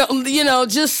Girls, you know,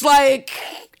 just like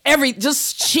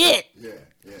just shit.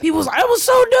 People was like, "It was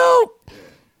so dope."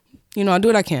 You know, I do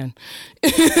what I can.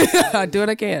 I do what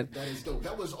I can. That is dope.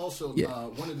 That was also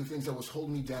one of the things that was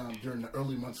holding me down during the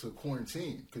early months of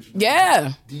quarantine. Cause,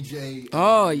 DJ.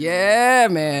 Oh, yeah,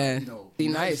 man. You know, Be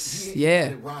nice. He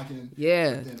had it rocking.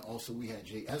 Yeah. But then also we had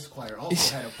Jay Esquire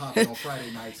also had a popping on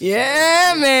Friday nights.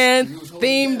 Yeah, man.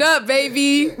 Themed Up,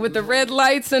 baby. With the red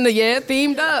lights and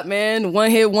themed up, man.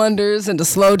 One hit wonders and the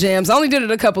slow jams. I only did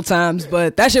it a couple times,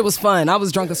 but that shit was fun. I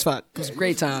was drunk as fuck. It was a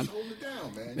great time.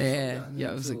 Man,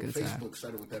 yeah, it was a good time. Facebook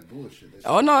started with that bullshit.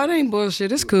 Oh no, it ain't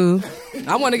bullshit. It's cool.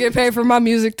 I want to get paid for my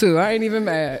music too. I ain't even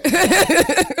mad.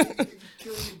 Killing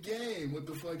the game with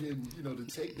the fucking, the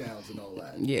takedowns and all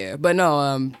that. Yeah, but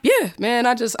no, yeah, man.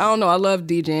 I don't know. I love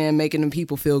DJing. Making them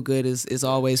people feel good is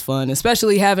always fun,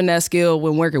 especially having that skill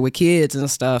when working with kids and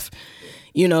stuff.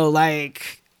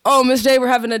 Like, oh, Miss J, we're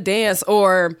having a dance,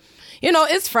 or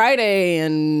it's Friday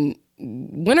and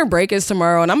winter break is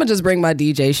tomorrow, and I'm gonna just bring my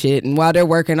DJ shit, and while they're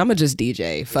working, I'm gonna just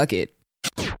DJ. Fuck it.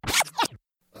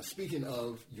 Speaking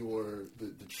of the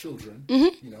children,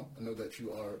 Mm-hmm. I know that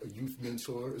you are a youth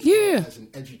mentor as an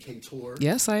educator.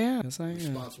 Yes, I am.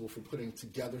 Responsible for putting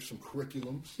together some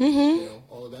curriculums. Mm-hmm.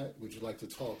 All of that. Would you like to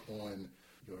talk on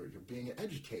your being an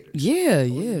educator? Yeah, How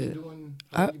yeah.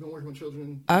 have you been working with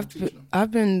children?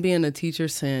 I've been being a teacher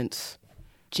since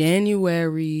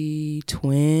January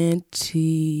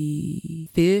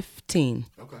 2015.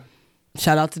 Okay.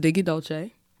 Shout out to Diggy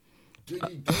Dolce.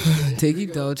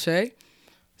 Diggy Dolce.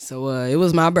 So it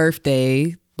was my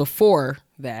birthday before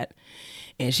that,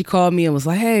 and she called me and was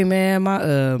like, "Hey man,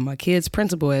 my kid's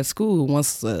principal at school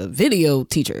wants a video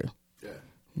teacher. Yeah.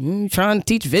 You trying to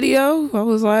teach video?" I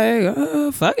was like,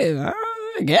 "Fuck it, I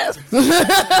guess."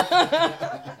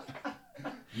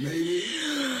 Maybe.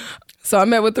 So I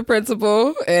met with the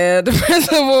principal, and the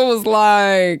principal was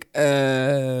like,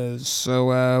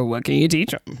 so what can you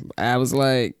teach them? I was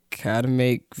like, how to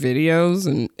make videos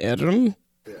and edit them.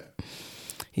 Yeah.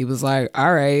 He was like,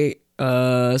 all right,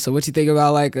 so what you think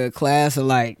about like a class of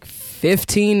like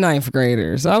 15 ninth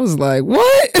graders? I was like,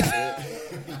 what?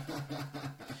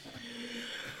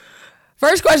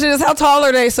 First question is, how tall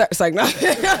are they? It's like, no.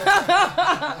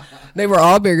 They were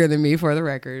all bigger than me, for the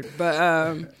record.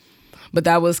 But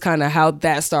that was kind of how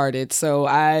that started. So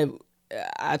I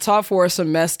taught for a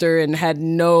semester and had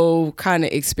no kind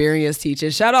of experience teaching.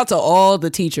 Shout out to all the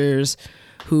teachers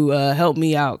who helped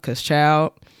me out, because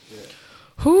child,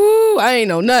 I ain't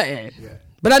know nothing. Yeah.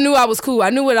 But I knew I was cool. I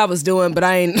knew what I was doing, but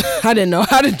I didn't know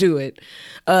how to do it.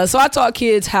 So I taught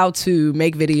kids how to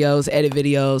make videos, edit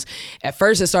videos. At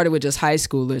first, it started with just high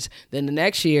schoolers. Then the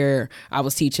next year, I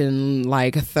was teaching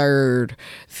like 3rd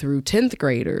through 10th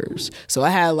graders. So I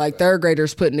had like 3rd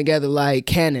graders putting together like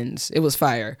cannons. It was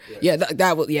fire. Yeah,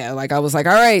 that was, like I was like,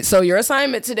 all right, so your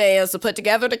assignment today is to put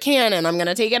together the cannon. I'm going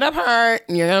to take it apart,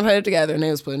 and you're going to put it together. And they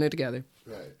was putting it together.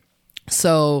 Right.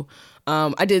 So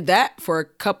I did that for a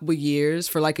couple of years,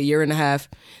 for like a year and a half.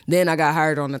 Then I got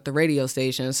hired on at the radio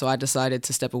station, so I decided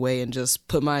to step away and just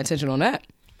put my attention on that.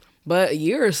 But a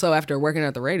year or so after working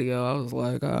at the radio, I was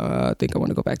like, I think I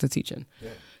want to go back to teaching. Yeah.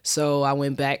 So I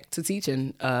went back to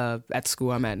teaching at the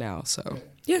school I'm at now. So,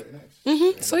 yeah. Nice.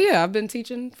 Mm-hmm. So, yeah, I've been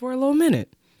teaching for a little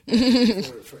minute.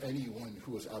 for anyone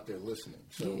who is out there listening.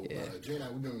 So Jay and I,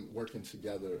 we've been working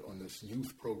together on this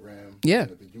youth program. Yeah.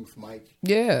 The Youth Mic.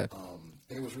 Yeah.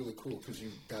 And it was really cool because you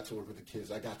got to work with the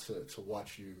kids. I got to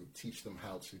watch you teach them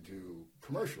how to do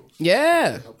commercials.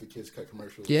 Yeah. Help the kids cut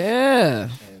commercials. Yeah.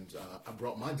 And I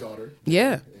brought my daughter.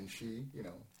 Yeah. And she,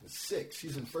 6.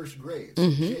 She's in first grade. So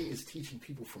Jay is teaching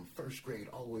people from first grade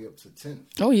all the way up to 10th.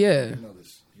 Oh, yeah. You know,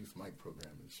 this youth mic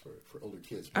program is for older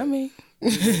kids. I mean,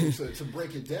 to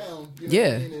break it down, you know yeah,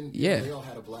 what I mean? And, yeah. They all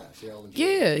had a blast. They all enjoyed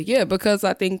it. yeah, because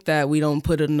I think that we don't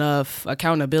put enough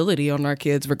accountability on our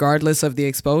kids, regardless of the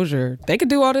exposure. They could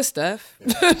do all this stuff.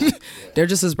 They're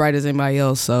just as bright as anybody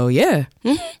else. So, yeah.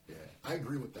 Yeah, I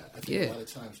agree with that. I think Yeah. a lot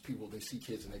of times people, they see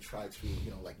kids and they try to,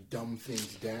 like dumb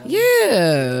things down.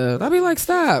 Yeah. I'll be like,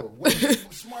 stop. Way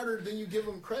smarter than you give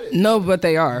them credit. No, but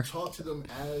they are. Talk to them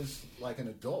as like an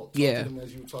adult. Talk Yeah. to them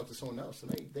as you would talk to someone else,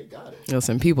 and they got it.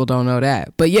 Listen, people don't know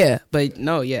that. But yeah, but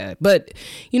no, yeah. But,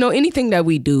 anything that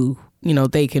we do,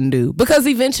 they can do. Because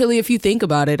eventually, if you think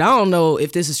about it, I don't know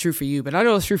if this is true for you, but I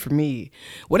know it's true for me.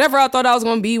 Whatever I thought I was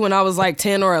going to be when I was like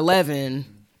 10 or 11,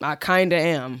 I kind of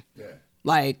am. Yeah.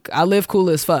 Like, I live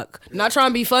cool as fuck. Not trying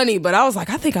to be funny, but I was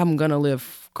like, I think I'm going to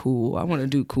live cool. I want to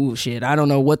do cool shit. I don't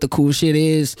know what the cool shit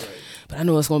is, but I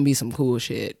know it's going to be some cool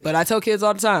shit. But I tell kids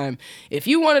all the time, if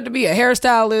you wanted to be a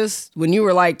hairstylist when you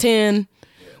were like 10,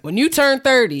 when you turn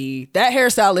 30, that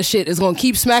hairstylist shit is going to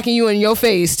keep smacking you in your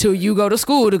face till you go to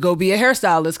school to go be a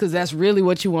hairstylist, because that's really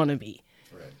what you want to be.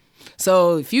 Right.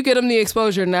 So if you get them the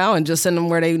exposure now and just send them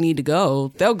where they need to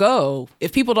go, they'll go.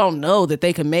 If people don't know that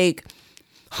they can make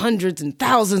hundreds and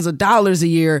thousands of dollars a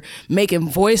year making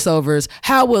voiceovers,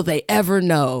 how will they ever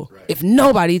know? Right. If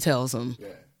nobody tells them? Yeah.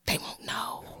 They won't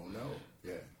know. Oh no.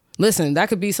 Yeah. Listen, that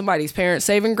could be somebody's parent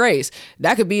saving grace.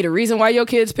 That could be the reason why your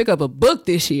kids pick up a book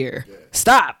this year. Yeah.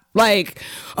 Stop. Like,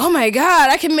 oh my God,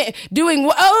 I can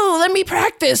let me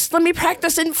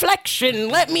practice inflection.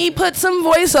 Let me put some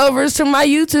voiceovers to my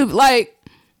YouTube. Like,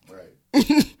 Right.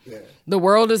 Yeah. the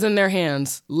world is in their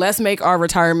hands. Let's make our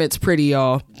retirements pretty,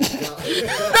 y'all.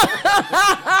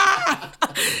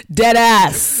 Dead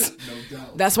ass. No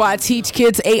doubt. That's why I teach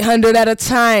kids 800 at a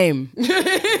time. There you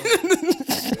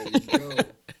go.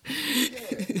 Yeah,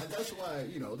 and that's why,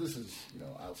 this is,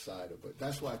 outside of, but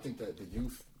that's why I think that the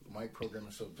youth mic program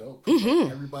is so dope.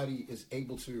 Everybody is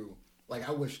able to, like,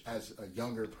 I wish as a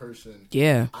younger person,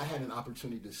 Yeah. I had an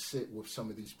opportunity to sit with some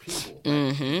of these people.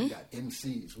 Like, we got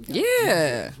MCs, we got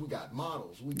Yeah. DJs, we got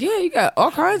models, Yeah, you got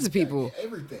all kinds of we got people.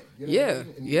 everything. You know Yeah, what I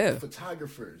mean? And yeah. the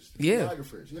photographers, the Yeah.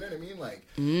 videographers, you know what I mean? Like,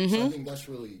 so I think that's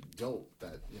really dope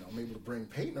that, I'm able to bring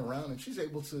Peyton around and she's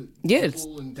able to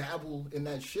dabble and dabble in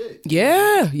that shit.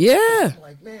 Yeah, yeah. I'm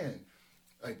like, man,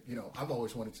 I've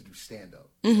always wanted to do stand up.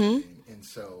 And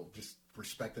so just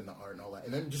respecting the art and all that.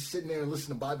 And then just sitting there and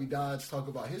listening to Bobby Dodds talk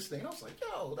about his thing. I was like,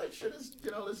 yo, that shit is,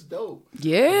 that's dope.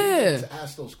 Yeah. To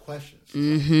ask those questions.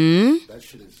 That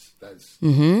shit is, that's.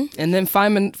 And then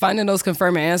finding those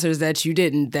confirming answers that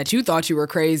you thought you were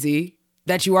crazy,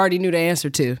 that you already knew the answer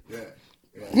to. Yeah.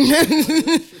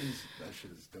 that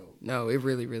shit is dope. No, it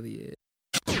really, really is.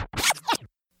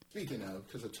 Speaking of,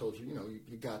 because I told you,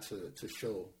 you got to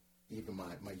show even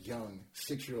my young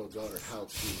 6-year-old daughter how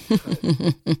to cut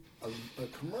a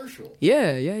commercial.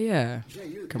 Yeah. Jay,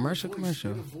 you're Commercial.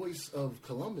 You're the voice of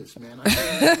Columbus, man.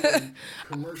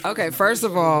 Okay, first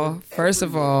of all,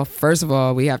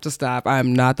 we have to stop. I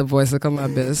am not the voice of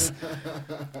Columbus.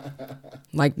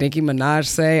 Like Nicki Minaj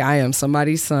say, I am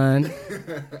somebody's son.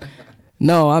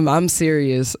 No, I'm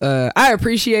serious. I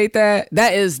appreciate that.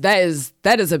 That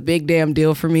is a big damn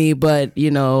deal for me. But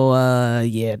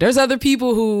yeah, there's other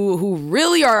people who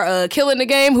really are killing the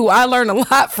game, who I learn a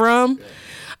lot from.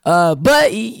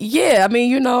 But yeah, I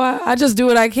mean, I just do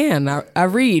what I can. I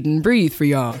read and breathe for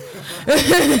y'all.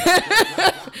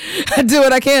 I do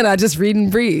what I can. I just read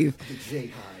and breathe.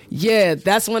 Yeah,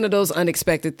 that's one of those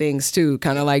unexpected things too,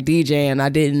 kind of like DJing.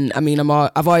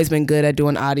 I've always been good at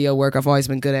doing audio work. I've always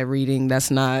been good at reading.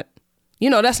 That's not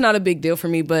a big deal for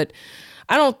me, but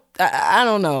I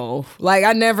don't know. Like,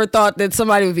 I never thought that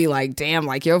somebody would be like, damn,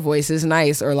 like, your voice is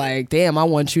nice, or like, damn, I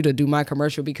want you to do my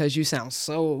commercial because you sound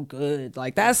so good.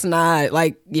 Like, that's not,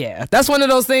 like, yeah, that's one of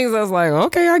those things I was like,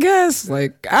 okay, I guess.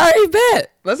 Like, all right,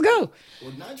 bet. Let's go.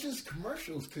 Well, not just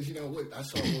commercials, because, what I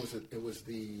saw, it was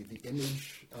the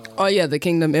image. Oh, yeah, the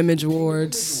Kingdom Image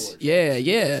Awards. Yeah.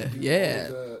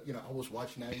 I was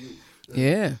watching that.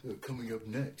 Yeah. Coming up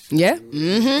next. Yeah.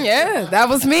 Yeah. That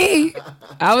was me.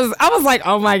 I was like,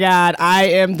 oh my God, I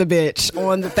am the bitch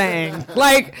on the thing.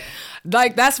 Like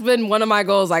that's been one of my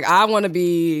goals. Like, I want to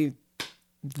be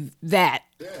that.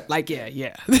 Yeah. Like,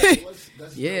 yeah.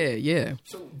 That's Yeah.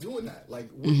 So doing that, like,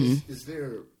 is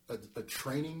there a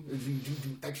training? Do you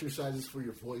do exercises for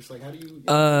your voice? Like, how do you get it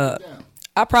down?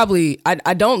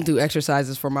 I don't do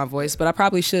exercises for my voice, but I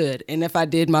probably should. And if I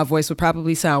did, my voice would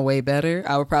probably sound way better.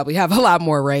 I would probably have a lot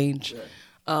more range.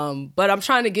 But I'm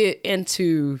trying to get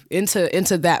into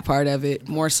that part of it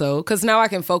more so, because now I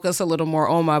can focus a little more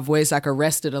on my voice. I can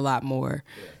rest it a lot more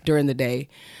during the day.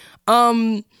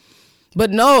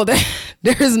 But no,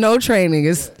 there is no training.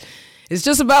 It's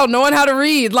just about knowing how to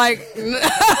read. Like,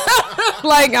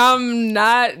 like I'm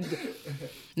not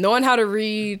knowing how to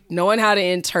read, knowing how to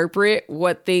interpret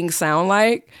what things sound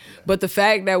like. But the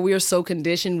fact that we are so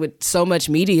conditioned with so much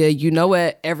media, you know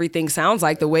what everything sounds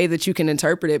like, the way that you can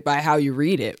interpret it by how you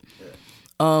read it.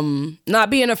 Not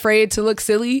being afraid to look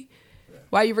silly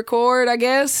while you record, I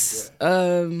guess.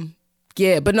 But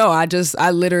no,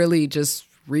 I literally just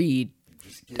read.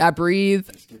 I breathe,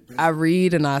 I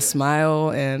read, and I smile,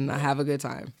 and I have a good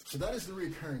time. So that is the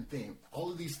recurring theme. All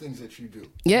of these things that you do.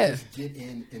 Yeah. Just get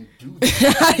in and do them.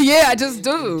 Yeah, I just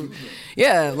do.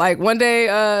 Yeah, like one day,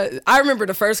 I remember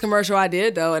the first commercial I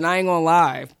did, though, and I ain't gonna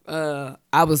lie.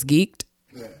 I was geeked.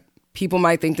 Yeah. People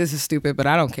might think this is stupid, but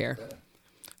I don't care. Yeah.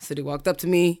 City walked up to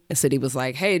me, and City was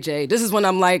like, hey, Jay, this is when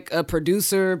I'm like a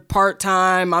producer,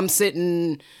 part-time. I'm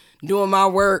sitting, doing my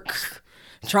work,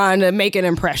 trying to make an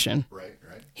impression. Right.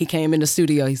 He came in the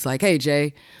studio. He's like, hey,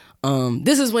 Jay,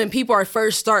 this is when people are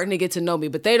first starting to get to know me,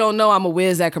 but they don't know I'm a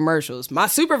whiz at commercials. My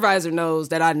supervisor knows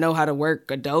that I know how to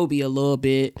work Adobe a little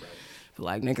bit. Right. But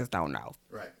like, niggas don't know.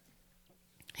 Right.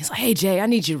 He's like, hey, Jay, I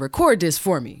need you to record this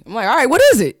for me. I'm like, all right, what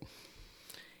is it?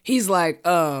 He's like,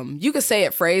 you can say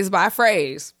it phrase by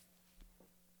phrase.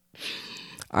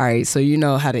 All right, so you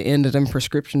know how the end of them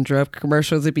prescription drug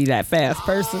commercials, it be that fast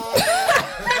person.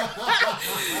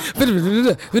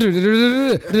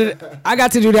 I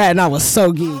got to do that, and I was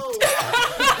so geeked.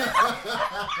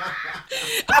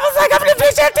 I was like, I'm gonna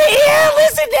bitch at the end.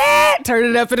 Listen, Dad. Turn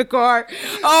it up in the car.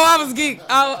 Oh, I was geeked.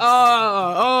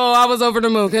 I was over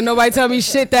the moon. Couldn't nobody tell me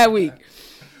shit that week.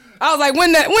 I was like,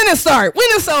 when it start? When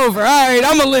it's over? All right,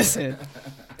 I'm gonna listen.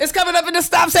 It's coming up in the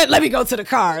stop set. Let me go to the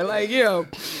car. Like, yeah,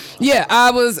 I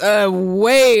was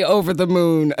way over the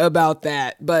moon about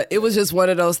that. But it was just one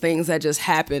of those things that just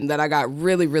happened that I got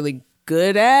really, really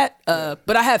good at.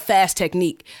 But I have fast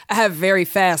technique. I have very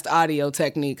fast audio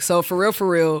technique. So for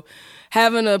real,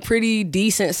 having a pretty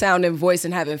decent sounding voice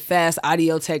and having fast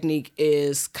audio technique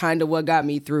is kind of what got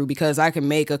me through, because I can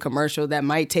make a commercial that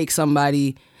might take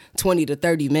somebody 20 to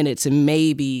 30 minutes and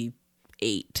maybe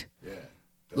 8.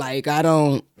 Like, I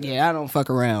don't fuck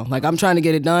around. Like, I'm trying to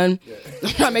get it done. I'm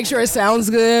trying to make sure it sounds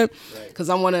good, because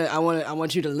I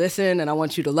want you to listen, and I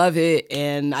want you to love it,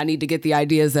 and I need to get the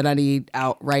ideas that I need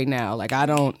out right now. Like, I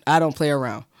don't play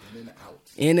around.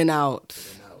 In and out.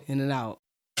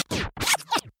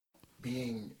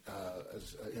 Being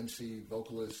as an MC,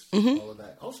 vocalist, all of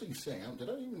that. Also, you sing. Did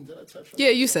I touch on that? Yeah,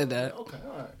 you said that. Okay,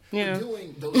 all right. Yeah.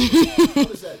 Doing those, how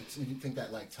does that, do you think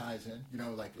that like ties in? You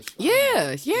know, like it's,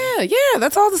 yeah.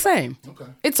 That's all the same. Okay.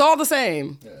 It's all the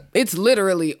same. Yeah. It's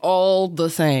literally all the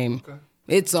same. Okay.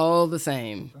 It's all the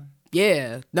same. Okay.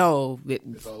 Yeah. No.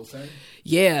 It's all the same?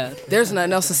 Yeah. There's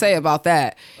nothing else to say about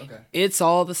that. Okay. It's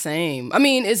all the same. I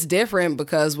mean, it's different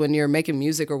because when you're making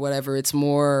music or whatever, it's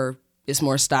more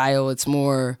style. It's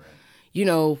more,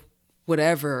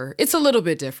 whatever. It's a little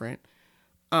bit different.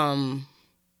 I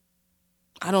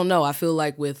don't know. I feel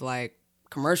like with like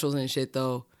commercials and shit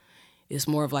though, it's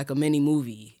more of like a mini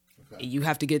movie. Okay. You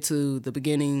have to get to the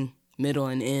beginning, middle,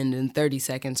 and end in 30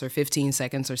 seconds or 15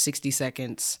 seconds or 60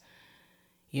 seconds.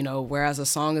 Whereas a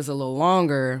song is a little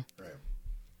longer, right.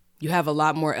 You have a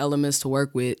lot more elements to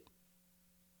work with.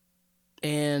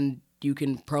 And you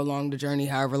can prolong the journey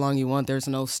however long you want. There's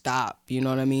no stop. You know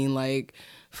what I mean? Like,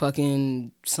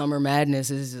 fucking Summer Madness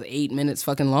is 8 minutes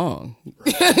fucking long.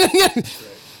 Right.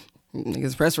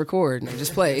 Niggas press record and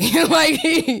just play.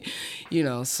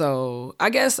 So I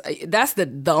guess that's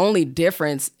the only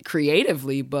difference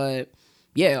creatively. But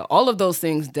yeah, all of those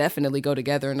things definitely go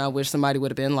together. And I wish somebody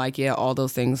would have been like, yeah, all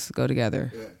those things go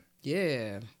together.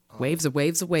 Yeah. Waves of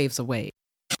waves of waves of waves.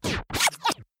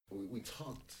 We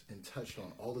talked and touched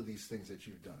on all of these things that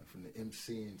you've done, from the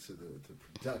MCing to the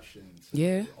production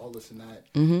to all this and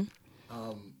that.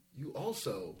 Mm-hmm. You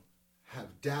also have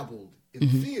dabbled in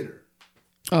theater.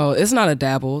 Oh, it's not a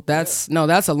dabble. That's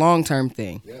a long-term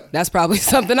thing. Yeah. That's probably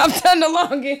something I've done the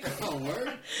longest. Oh,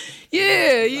 word?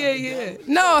 Yeah.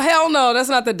 No, hell no. That's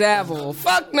not the dabble.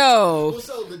 Fuck no.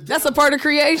 That's a part of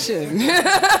creation.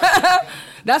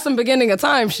 That's some beginning of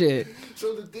time shit.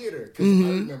 So the theater, because I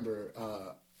remember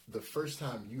the first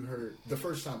time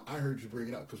I heard you bring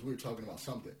it up, because we were talking about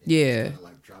something. And you just kinda,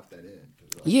 like, dropped that in.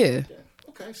 Like,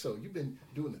 Okay, so you've been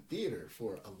doing the theater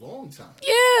for a long time.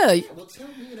 Yeah. Well, tell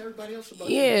me and everybody else about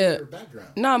your background.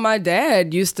 No, my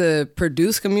dad used to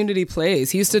produce community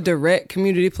plays. He used to direct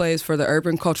community plays for the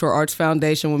Urban Cultural Arts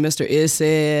Foundation with Mr.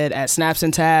 Isid, at Snaps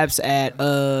and Taps, at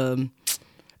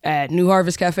New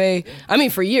Harvest Cafe. I mean,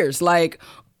 for years, like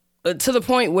to the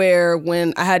point where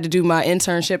when I had to do my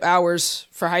internship hours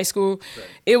for high school,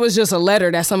 it was just a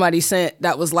letter that somebody sent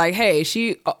that was like, hey,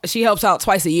 she helps out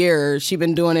twice a year. She's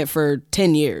been doing it for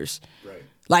 10 years. Right.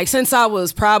 Like since I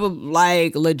was probably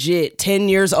like legit 10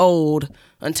 years old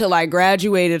until I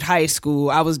graduated high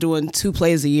school, I was doing 2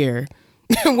 plays a year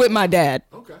with my dad.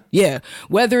 Okay. Yeah.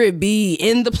 Whether it be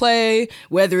in the play,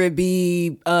 whether it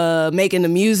be making the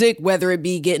music, whether it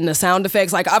be getting the sound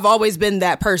effects. Like I've always been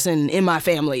that person in my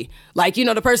family. Like, you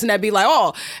know, the person that be like,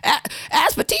 oh,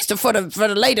 ask Batista for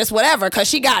the latest whatever, because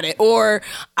she got it. Or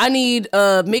I need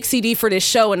a mix CD for this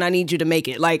show and I need you to make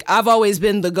it. Like I've always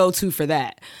been the go-to for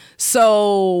that.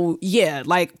 So yeah,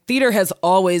 like theater has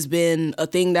always been a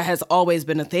thing that has always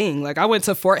been a thing. Like I went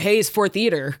to Fort Hayes for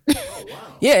theater. Oh, wow.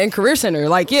 Yeah, in Career Center.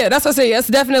 Like, yeah, that's what I say. That's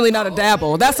definitely not a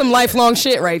dabble. That's some lifelong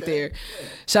shit right there.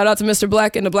 Shout out to Mr.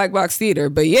 Black and the Black Box Theater.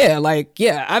 But yeah, like,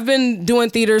 yeah, I've been doing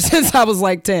theater since I was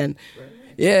like 10.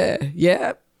 Yeah.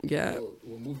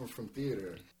 Well, moving from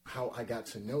theater, how I got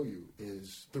to know you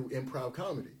is through improv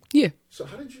comedy. Yeah. So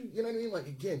how did you know what I mean? Like,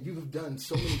 again, you have done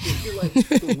so many things. You're like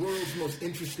the world's most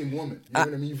interesting woman. You know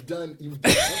what I mean? You've done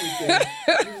everything.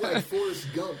 You're like Forrest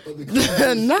Gump of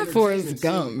the not Forrest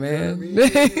Gump, man. You know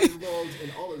what I mean? You're involved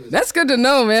in all of this. That's good to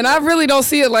know, man. I really don't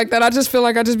see it like that. I just feel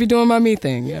like I just be doing my me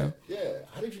thing. Yeah.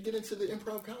 How did you get into the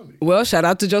improv comedy? Well, shout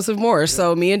out to Joseph Moore. Yeah.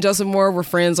 So me and Joseph Moore were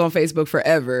friends on Facebook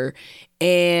forever.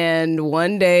 And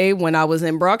one day when I was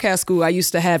in broadcast school, I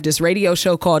used to have this radio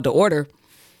show called The Order.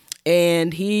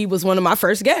 And he was one of my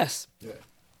first guests. Yeah.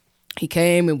 He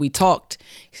came and we talked.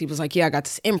 He was like, yeah, I got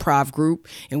this improv group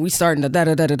and we started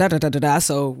da-da-da-da-da-da-da-da.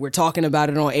 So we're talking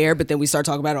about it on air, but then we start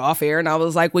talking about it off air. And I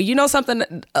was like, well, you know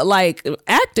something, like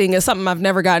acting is something I've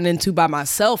never gotten into by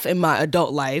myself in my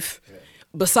adult life,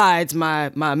 besides my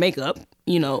makeup,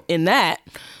 you know, in that.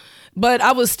 But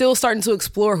I was still starting to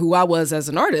explore who I was as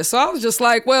an artist. So I was just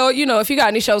like, well, you know, if you got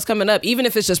any shows coming up, even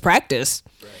if it's just practice,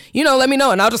 you know, let me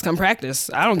know and I'll just come practice.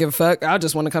 I don't give a fuck. I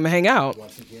just want to come and hang out.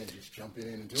 Once again, just jumping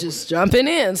in and doing just jumping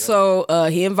in. Yeah. So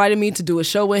he invited me to do a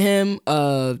show with him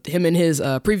and his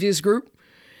previous group.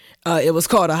 It was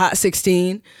called A Hot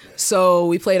 16. So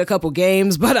we played a couple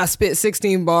games, but I spit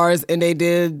 16 bars and they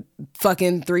did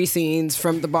fucking 3 scenes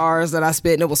from the bars that I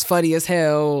spit, and it was funny as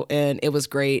hell and it was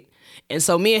great. And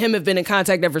so me and him have been in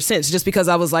contact ever since, just because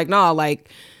I was like, nah, like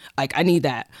I need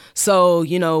that. So,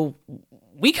 you know,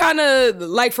 we kind of,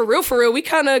 like for real, we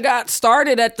kind of got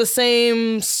started at the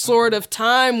same sort of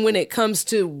time when it comes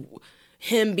to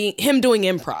him doing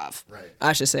improv, right.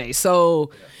 I should say.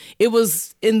 So it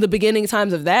was in the beginning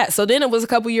times of that. So then it was a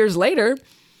couple years later,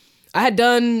 I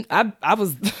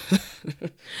was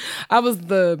I was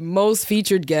the most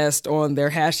featured guest on their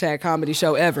 #comedy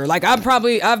show ever. Like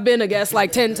I've been a guest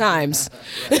like 10 times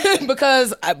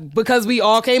because we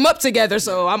all came up together.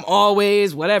 So I'm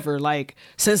always whatever, like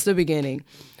since the beginning.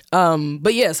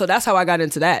 But yeah, so that's how I got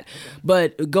into that.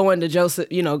 But going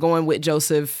with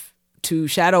Joseph to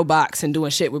Shadowbox and doing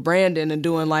shit with Brandon and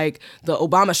doing like the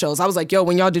Obama shows, I was like, yo,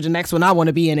 when y'all do the next one, I want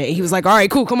to be in it. He was like, all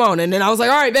right, cool, come on. And then I was like,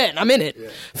 all right, bet, I'm in it. Yeah.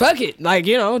 Fuck it. Like,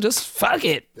 you know, just fuck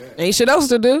it. Yeah. Ain't shit else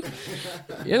to do.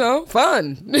 You know,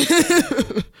 fun.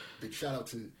 Big shout out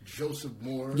to Joseph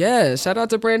Moore. Yeah, shout out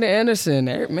to Brandon Anderson.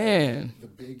 Man. The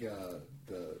big,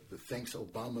 the Thanks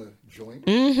Obama joint.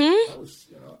 Mm-hmm. That was,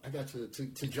 you know, I got to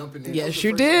jump in there. Yes,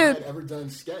 you did. I'd ever done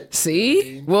sketch. See? You know what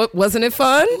I mean? Well, wasn't it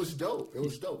fun? It was dope.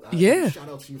 Yeah. Shout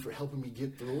out to you for helping me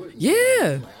get through it.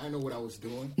 Yeah. I know what I was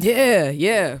doing.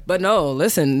 Yeah. But no,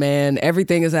 listen, man,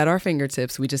 everything is at our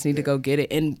fingertips. We just need to go get it.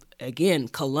 And again,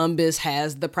 Columbus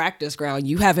has the practice ground.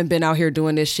 You haven't been out here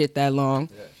doing this shit that long.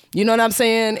 Yeah. You know what I'm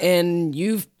saying? And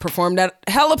you've performed at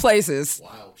hella places.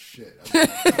 Wild shit.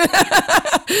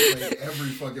 Every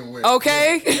fucking way.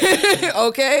 Okay.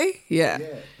 Okay. Yeah. Yeah.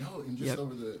 No, and just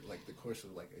over the course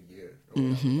of like a year or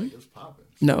whatever, like it was popping.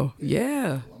 So, no.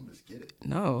 Yeah. Columbus, get it.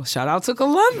 No. Shout out to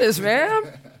Columbus,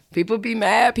 man. People be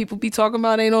mad. People be talking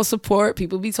about ain't no support.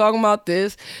 People be talking about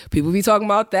this. People be talking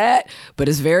about that. But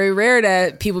it's very rare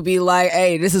that people be like,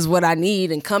 hey, this is what I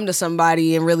need, and come to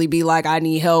somebody and really be like, I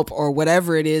need help or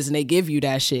whatever it is, and they give you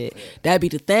that shit. Yeah. That'd be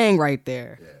the thing right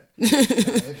there. Yeah.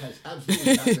 It has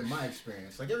absolutely not been my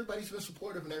experience. Like, everybody's been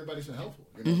supportive and everybody's been helpful.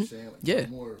 You know what I'm saying? Like,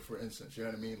 more, for instance, you know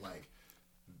what I mean? Like,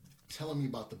 telling me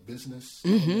about the business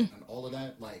and all of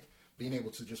that, like, being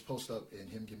able to just post up and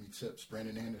him give me tips,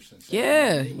 Brandon Anderson.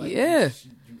 Yeah, yeah.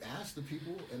 You ask the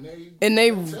people, and they tell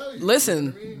you, You listen.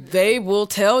 know what I mean? They will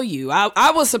tell you.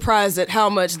 I was surprised at how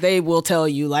much they will tell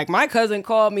you. Like my cousin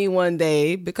called me one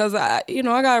day because I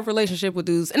got a relationship with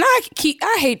dudes, and I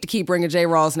hate to keep bringing J.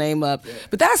 Rawls' name up,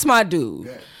 but that's my dude.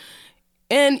 Yeah.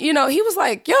 And he was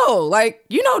like, "Yo, like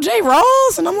J.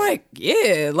 Rawls," and I'm like,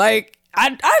 "Yeah, like."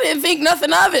 I didn't think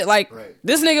nothing of it. Like,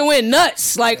 This nigga went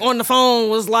nuts, like, on the phone,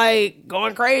 was, like,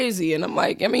 going crazy. And I'm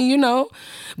like, I mean,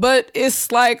 But it's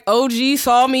like OG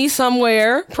saw me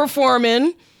somewhere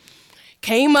performing,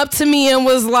 came up to me and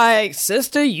was like,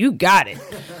 "Sister, you got it."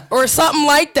 Or something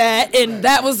like that. And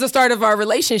that was the start of our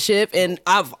relationship. And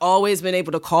I've always been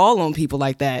able to call on people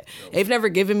like that. They've never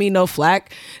given me no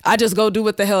flack. I just go do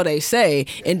what the hell they say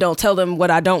and don't tell them what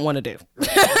I don't want to do.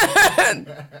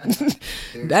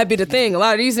 That'd be the thing. A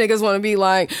lot of these niggas want to be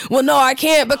like, "Well, no, I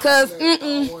can't because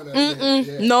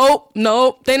nope,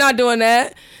 they not doing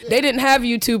that." They didn't have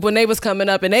YouTube when they was coming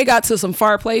up, and they got to some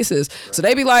far places. So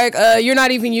they be like, "You're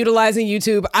not even utilizing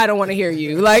YouTube. I don't want to hear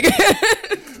you." Like, I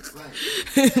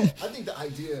think the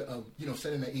idea of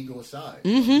setting that ego aside,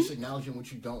 just acknowledging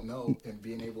what you don't know, and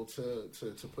being able to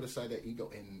put aside that ego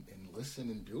and listen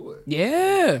and do it.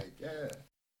 Yeah.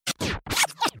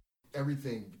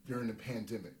 Everything during the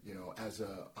pandemic, as an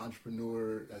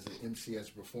entrepreneur, as an MC, as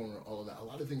a performer, all of that, a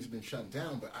lot of things have been shut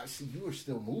down, but I see you are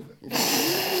still moving. You're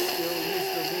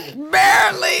still moving.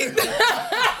 Barely.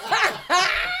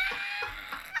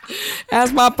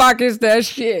 Ask my pockets that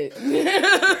shit.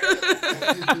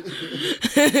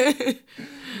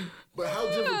 But how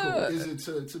difficult is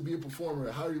it to be a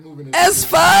performer? How are you moving? As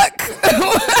fuck.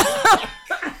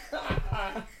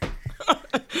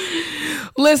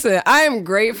 Listen, I am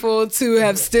grateful to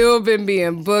have still been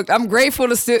being booked. I'm grateful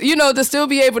to still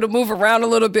be able to move around a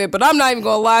little bit, but I'm not even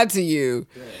gonna lie to you.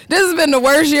 Yeah. This has been the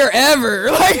worst year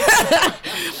ever. Like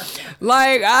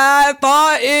I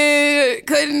thought it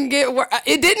couldn't get worse.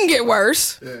 It didn't get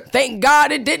worse. Yeah. Thank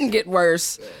God it didn't get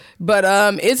worse. Yeah. But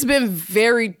it's been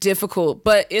very difficult,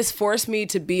 but it's forced me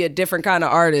to be a different kind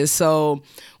of artist. So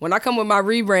when I come with my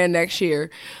rebrand next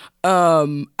year,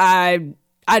 I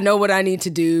know what I need to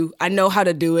do. I know how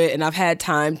to do it, and I've had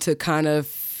time to kind of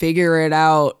figure it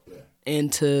out and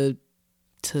to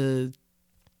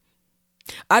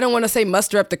I don't want to say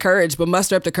muster up the courage, but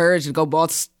muster up the courage to go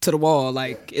balls to the wall.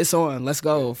 Like, it's on. Let's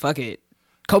go. Fuck it.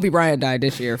 Kobe Bryant died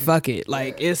this year. Fuck it.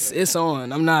 Like, it's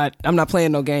on. I'm not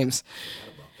playing no games.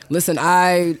 Listen,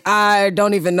 I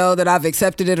don't even know that I've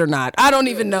accepted it or not. I don't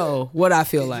even know what I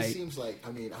feel like. It seems like,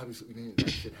 I mean, obviously that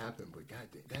shit happened, but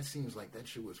goddamn, that seems like that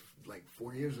shit was like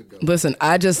 4 years ago. Listen,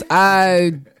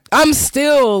 I'm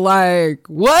still like,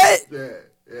 what? Yeah.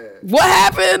 What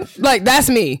happened? Like, that's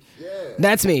me. Yeah.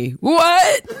 That's me.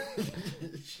 What?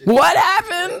 What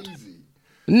happened? Crazy.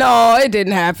 No, it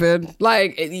didn't happen.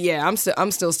 Like, yeah, I'm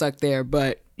still stuck there.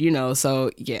 But,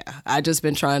 so, yeah, I just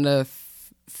been trying to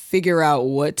figure out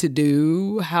what to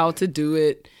do, how to do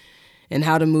it, and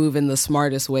how to move in the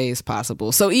smartest ways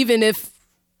possible. So even if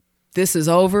this is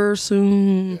over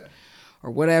soon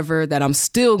or whatever, that I'm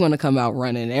still going to come out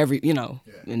running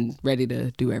and ready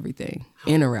to do everything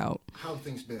in or out. How have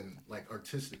things been, like,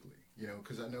 artistically?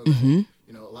 Because I know that,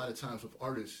 a lot of times with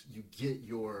artists, you get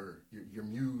your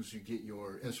muse, you get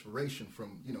your inspiration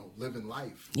from, living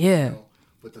life. Yeah.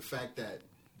 But the fact that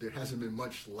there hasn't been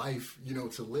much life,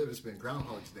 to live, it's been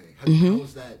Groundhog's Day. How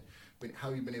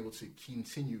have you been able to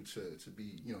continue to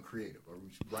be, creative or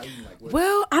writing?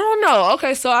 Well, I don't know.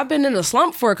 Okay, so I've been in a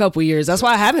slump for a couple years. That's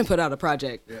why I haven't put out a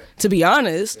project, to be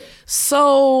honest. Yeah.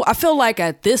 So I feel like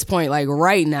at this point, like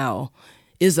right now,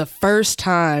 is the first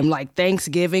time, like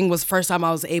Thanksgiving was the first time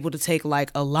I was able to take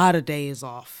like a lot of days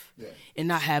off and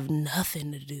not have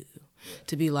nothing to do.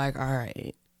 To be like, all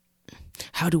right,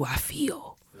 how do I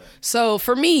feel? Right. So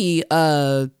for me,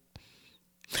 I'm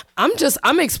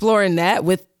exploring that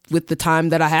with the time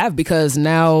that I have, because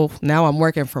now I'm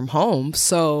working from home.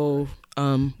 So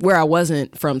where I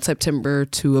wasn't from September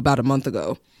to about a month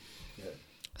ago. Yeah.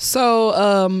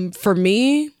 So for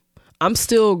me, I'm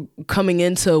still coming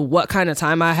into what kind of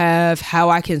time I have, how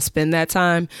I can spend that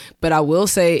time. But I will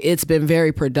say it's been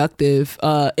very productive,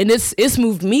 and it's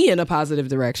moved me in a positive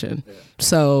direction. Yeah.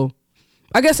 So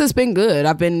I guess it's been good.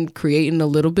 I've been creating a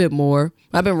little bit more.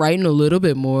 I've been writing a little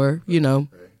bit more, Right.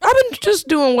 I've been just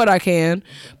doing what I can,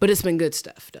 but it's been good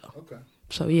stuff, though. Okay.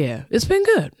 So, yeah, it's been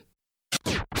good.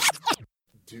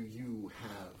 Do you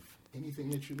have anything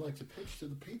that you'd like to pitch to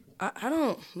the people? I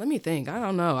don't, let me think. I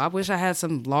don't know. I wish I had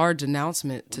some large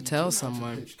announcement to tell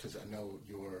someone. Because I know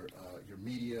your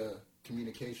media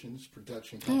communications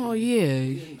production company. Oh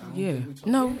yeah, yeah.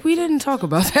 No, we we didn't talk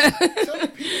about that. Tell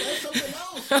people that's something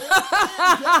else. Man.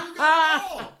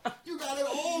 You got it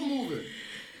all moving.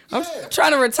 I'm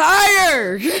trying to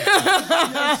retire. Yeah,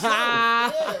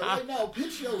 right now,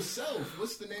 pitch yourself.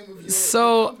 What's the name of your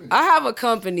company? I have a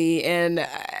company, and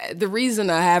the reason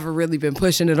I haven't really been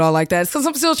pushing it all like that is because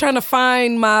I'm still trying to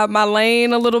find my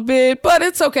lane a little bit, but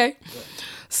it's okay. Yeah.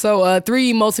 So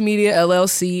 3 Multimedia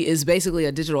LLC is basically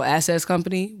a digital assets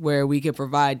company where we can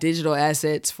provide digital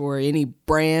assets for any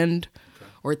brand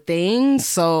or thing.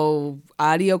 So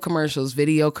audio commercials,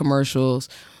 video commercials,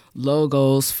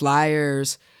 logos,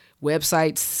 flyers,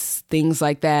 websites, things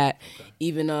like that. Okay.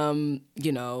 Even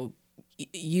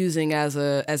using as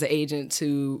an agent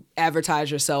to advertise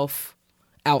yourself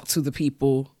out to the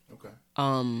people. Okay.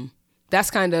 That's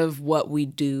kind of what we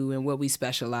do and what we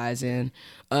specialize in.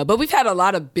 But we've had a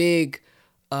lot of big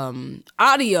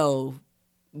audio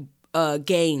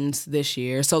gains this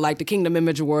year. So like the Kingdom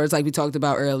Image Awards, like we talked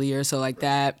about earlier. So like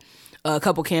that, a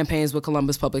couple campaigns with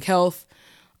Columbus Public Health.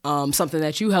 Something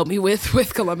that you helped me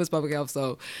with Columbus Public Health.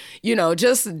 So,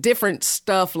 just different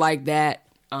stuff like that.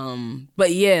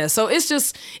 But yeah, so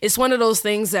it's one of those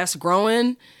things that's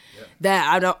growing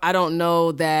that I don't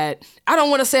know that, I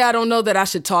don't want to say I don't know that I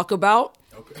should talk about,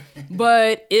 okay.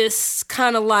 But it's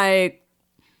kind of like,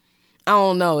 I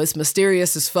don't know, it's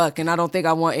mysterious as fuck, and I don't think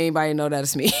I want anybody to know that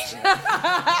it's me.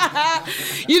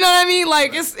 You know what I mean?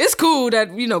 Like, it's cool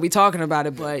that, we talking about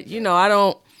it, but, I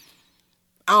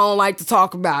don't like to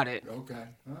talk about it. Okay.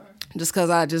 All right. Just because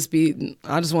I just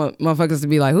want motherfuckers to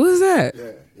be like, who is that?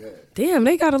 Yeah, yeah. Damn,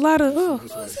 they got a lot of, I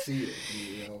just want to see it,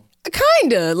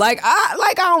 Kinda.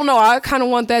 I don't know. I kind of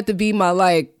want that to be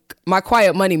my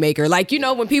quiet money maker. Like,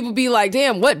 when people be like,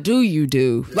 damn, what do you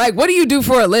do? Yeah. Like, what do you do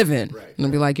for a living? Right, and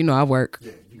I'll be like, I work.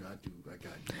 Yeah, I do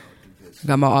this.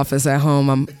 Got my office at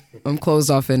home. I'm closed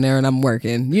off in there and I'm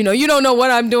working. You don't know what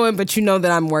I'm doing, but you know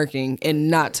that I'm working and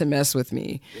not to mess with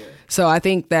me. Yeah. So I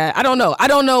think that, I don't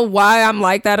know why I'm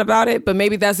like that about it, but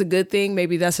maybe that's a good thing.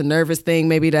 Maybe that's a nervous thing.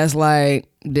 Maybe that's like,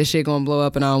 this shit gonna blow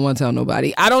up and I don't want to tell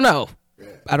nobody. I don't know. Yeah.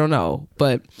 I don't know,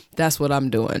 but that's what I'm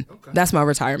doing. Okay. That's my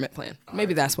retirement plan.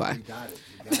 Maybe that's why. You got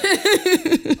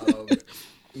it.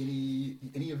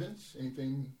 Any events?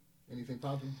 Anything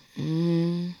popping?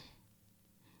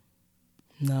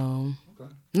 No. Okay.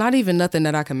 Not even nothing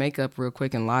that I can make up real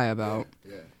quick and lie about.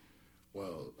 Yeah.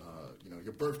 Well,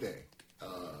 your birthday.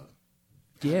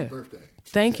 Yeah. Birthday.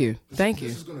 Thank you. Thank you.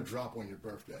 This is going to drop on your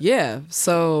birthday. Yeah.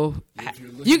 So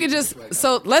you can just,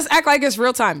 so let's act like it's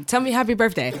real time. Tell me happy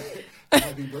birthday.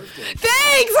 Happy birthday.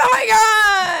 Thanks. Oh my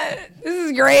God. This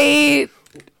is great.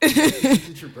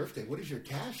 It's your birthday. What is your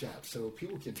Cash App so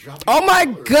people can drop? Oh my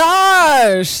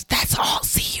gosh. That's all.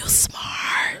 See, you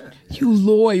smart. Yeah. You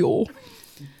loyal.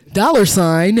 $JAEESQ.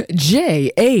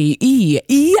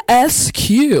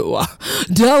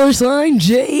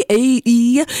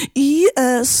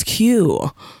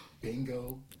 $JAEESQ.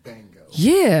 Bingo, bango.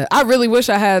 Yeah, I really wish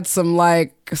I had some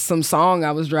song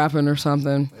I was dropping or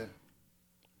something. Yeah.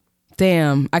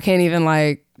 Damn, I can't even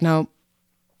nope.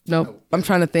 I'm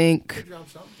trying to think.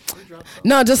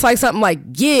 No, just like something like,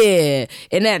 yeah,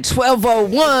 and that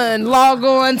 1201 log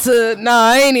on to,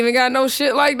 I ain't even got no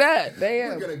shit like that.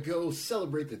 Damn. We're going to go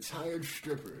celebrate the tired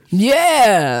strippers.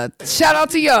 Yeah. Shout out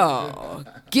to y'all.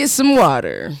 Get some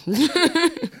water.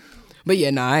 But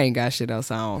yeah, I ain't got shit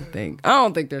else, I don't think. I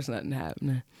don't think there's nothing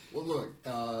happening. Well, look,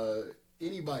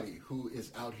 anybody who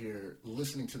is out here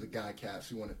listening to the Guy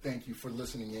Caps, we want to thank you for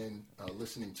listening in,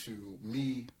 listening to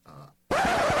me.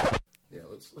 Yeah,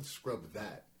 let's scrub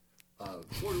that.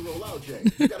 Before we roll out, Jay,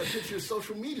 you got to picture your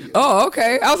social media. Oh,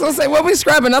 okay. I was going to say, what we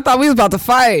scrubbing? I thought we was about to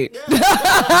fight. Yeah.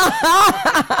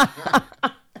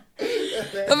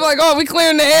 I'm like, we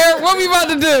clearing the air? What we about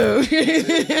to do?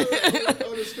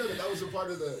 That was a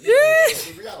part of the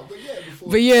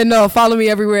But yeah, no, follow me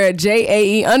everywhere at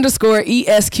JAE_ESQUIRE.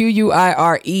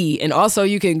 And also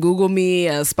you can Google me,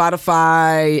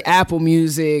 Spotify, Apple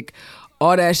Music,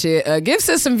 all that shit. Give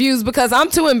sis some views because I'm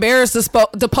too embarrassed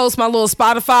to post my little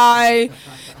Spotify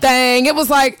thing. It was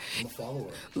like,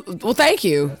 well, thank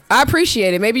you. I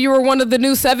appreciate it. Maybe you were one of the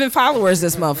new 7 followers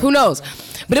this month. Who knows?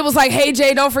 But it was like, hey,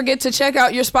 Jay, don't forget to check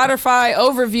out your Spotify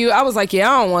overview. I was like,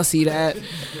 yeah, I don't want to see that.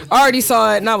 I already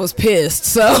saw it and I was pissed.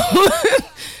 So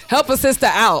help a sister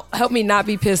out. Help me not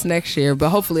be pissed next year. But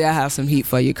hopefully I have some heat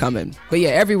for you coming. But yeah,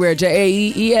 everywhere,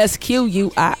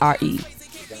 JAEESQUIRE.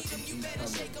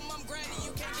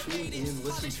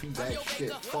 That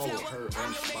shit, follow her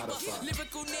on Spotify.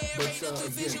 But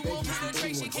again, thank you to anyone who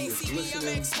is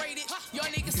listening. Y'all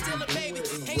niggas still a baby,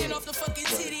 hanging off the fucking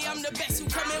titty. I'm the best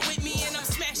who coming with me, and I'm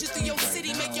smashing through your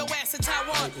city. Make your ass in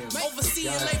Taiwan.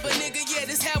 Overseeing labor, nigga, yeah,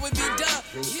 this how it be done.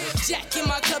 Jack in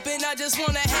my cup, and I just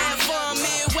wanna have fun.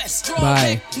 Midwest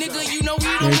strawberry, nigga, you know we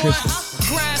the one.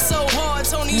 Grind so hard,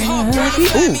 Tony Hawk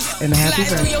wanna find me. And a happy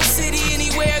Fly through your city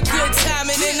anywhere, good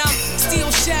timing, and I'm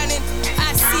still shining.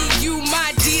 I see you,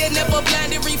 my dear, never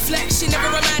blinded reflection,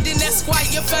 never reminding. That's why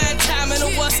you find timing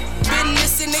of what's been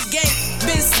missing the game,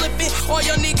 been slipping. All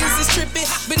your niggas is tripping.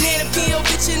 Banana peel,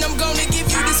 bitchin', I'm gonna give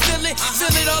you this feeling.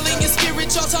 Feel it all in your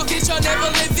spirit. Y'all talking, y'all never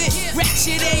live it. Rap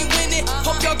shit ain't winning.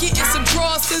 Hope y'all getting some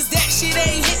draws, cause that shit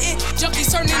ain't hitting.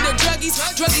 Junkies turning to druggies,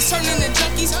 druggies turning to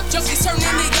junkies, junkies turning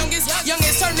to youngest,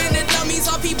 youngest turning to dummies.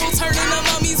 All people turning to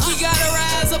mummies. We gotta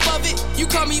rise above it. You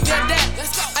call me the that.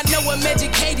 I know I'm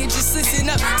educated, just listen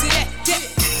up to that.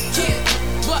 Yeah,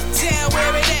 buck down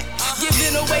where it at.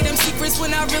 Giving away them secrets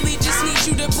when I really just need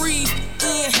you to breathe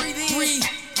in, breathe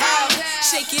out.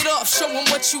 Shake it off, show them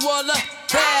what you all about.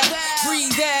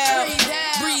 Breathe out,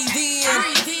 breathe in.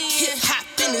 Hip hop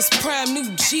in this prime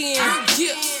new gen.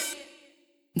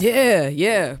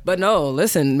 Yeah. But no,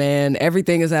 listen, man,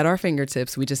 everything is at our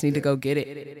fingertips. We just need to go get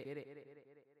it.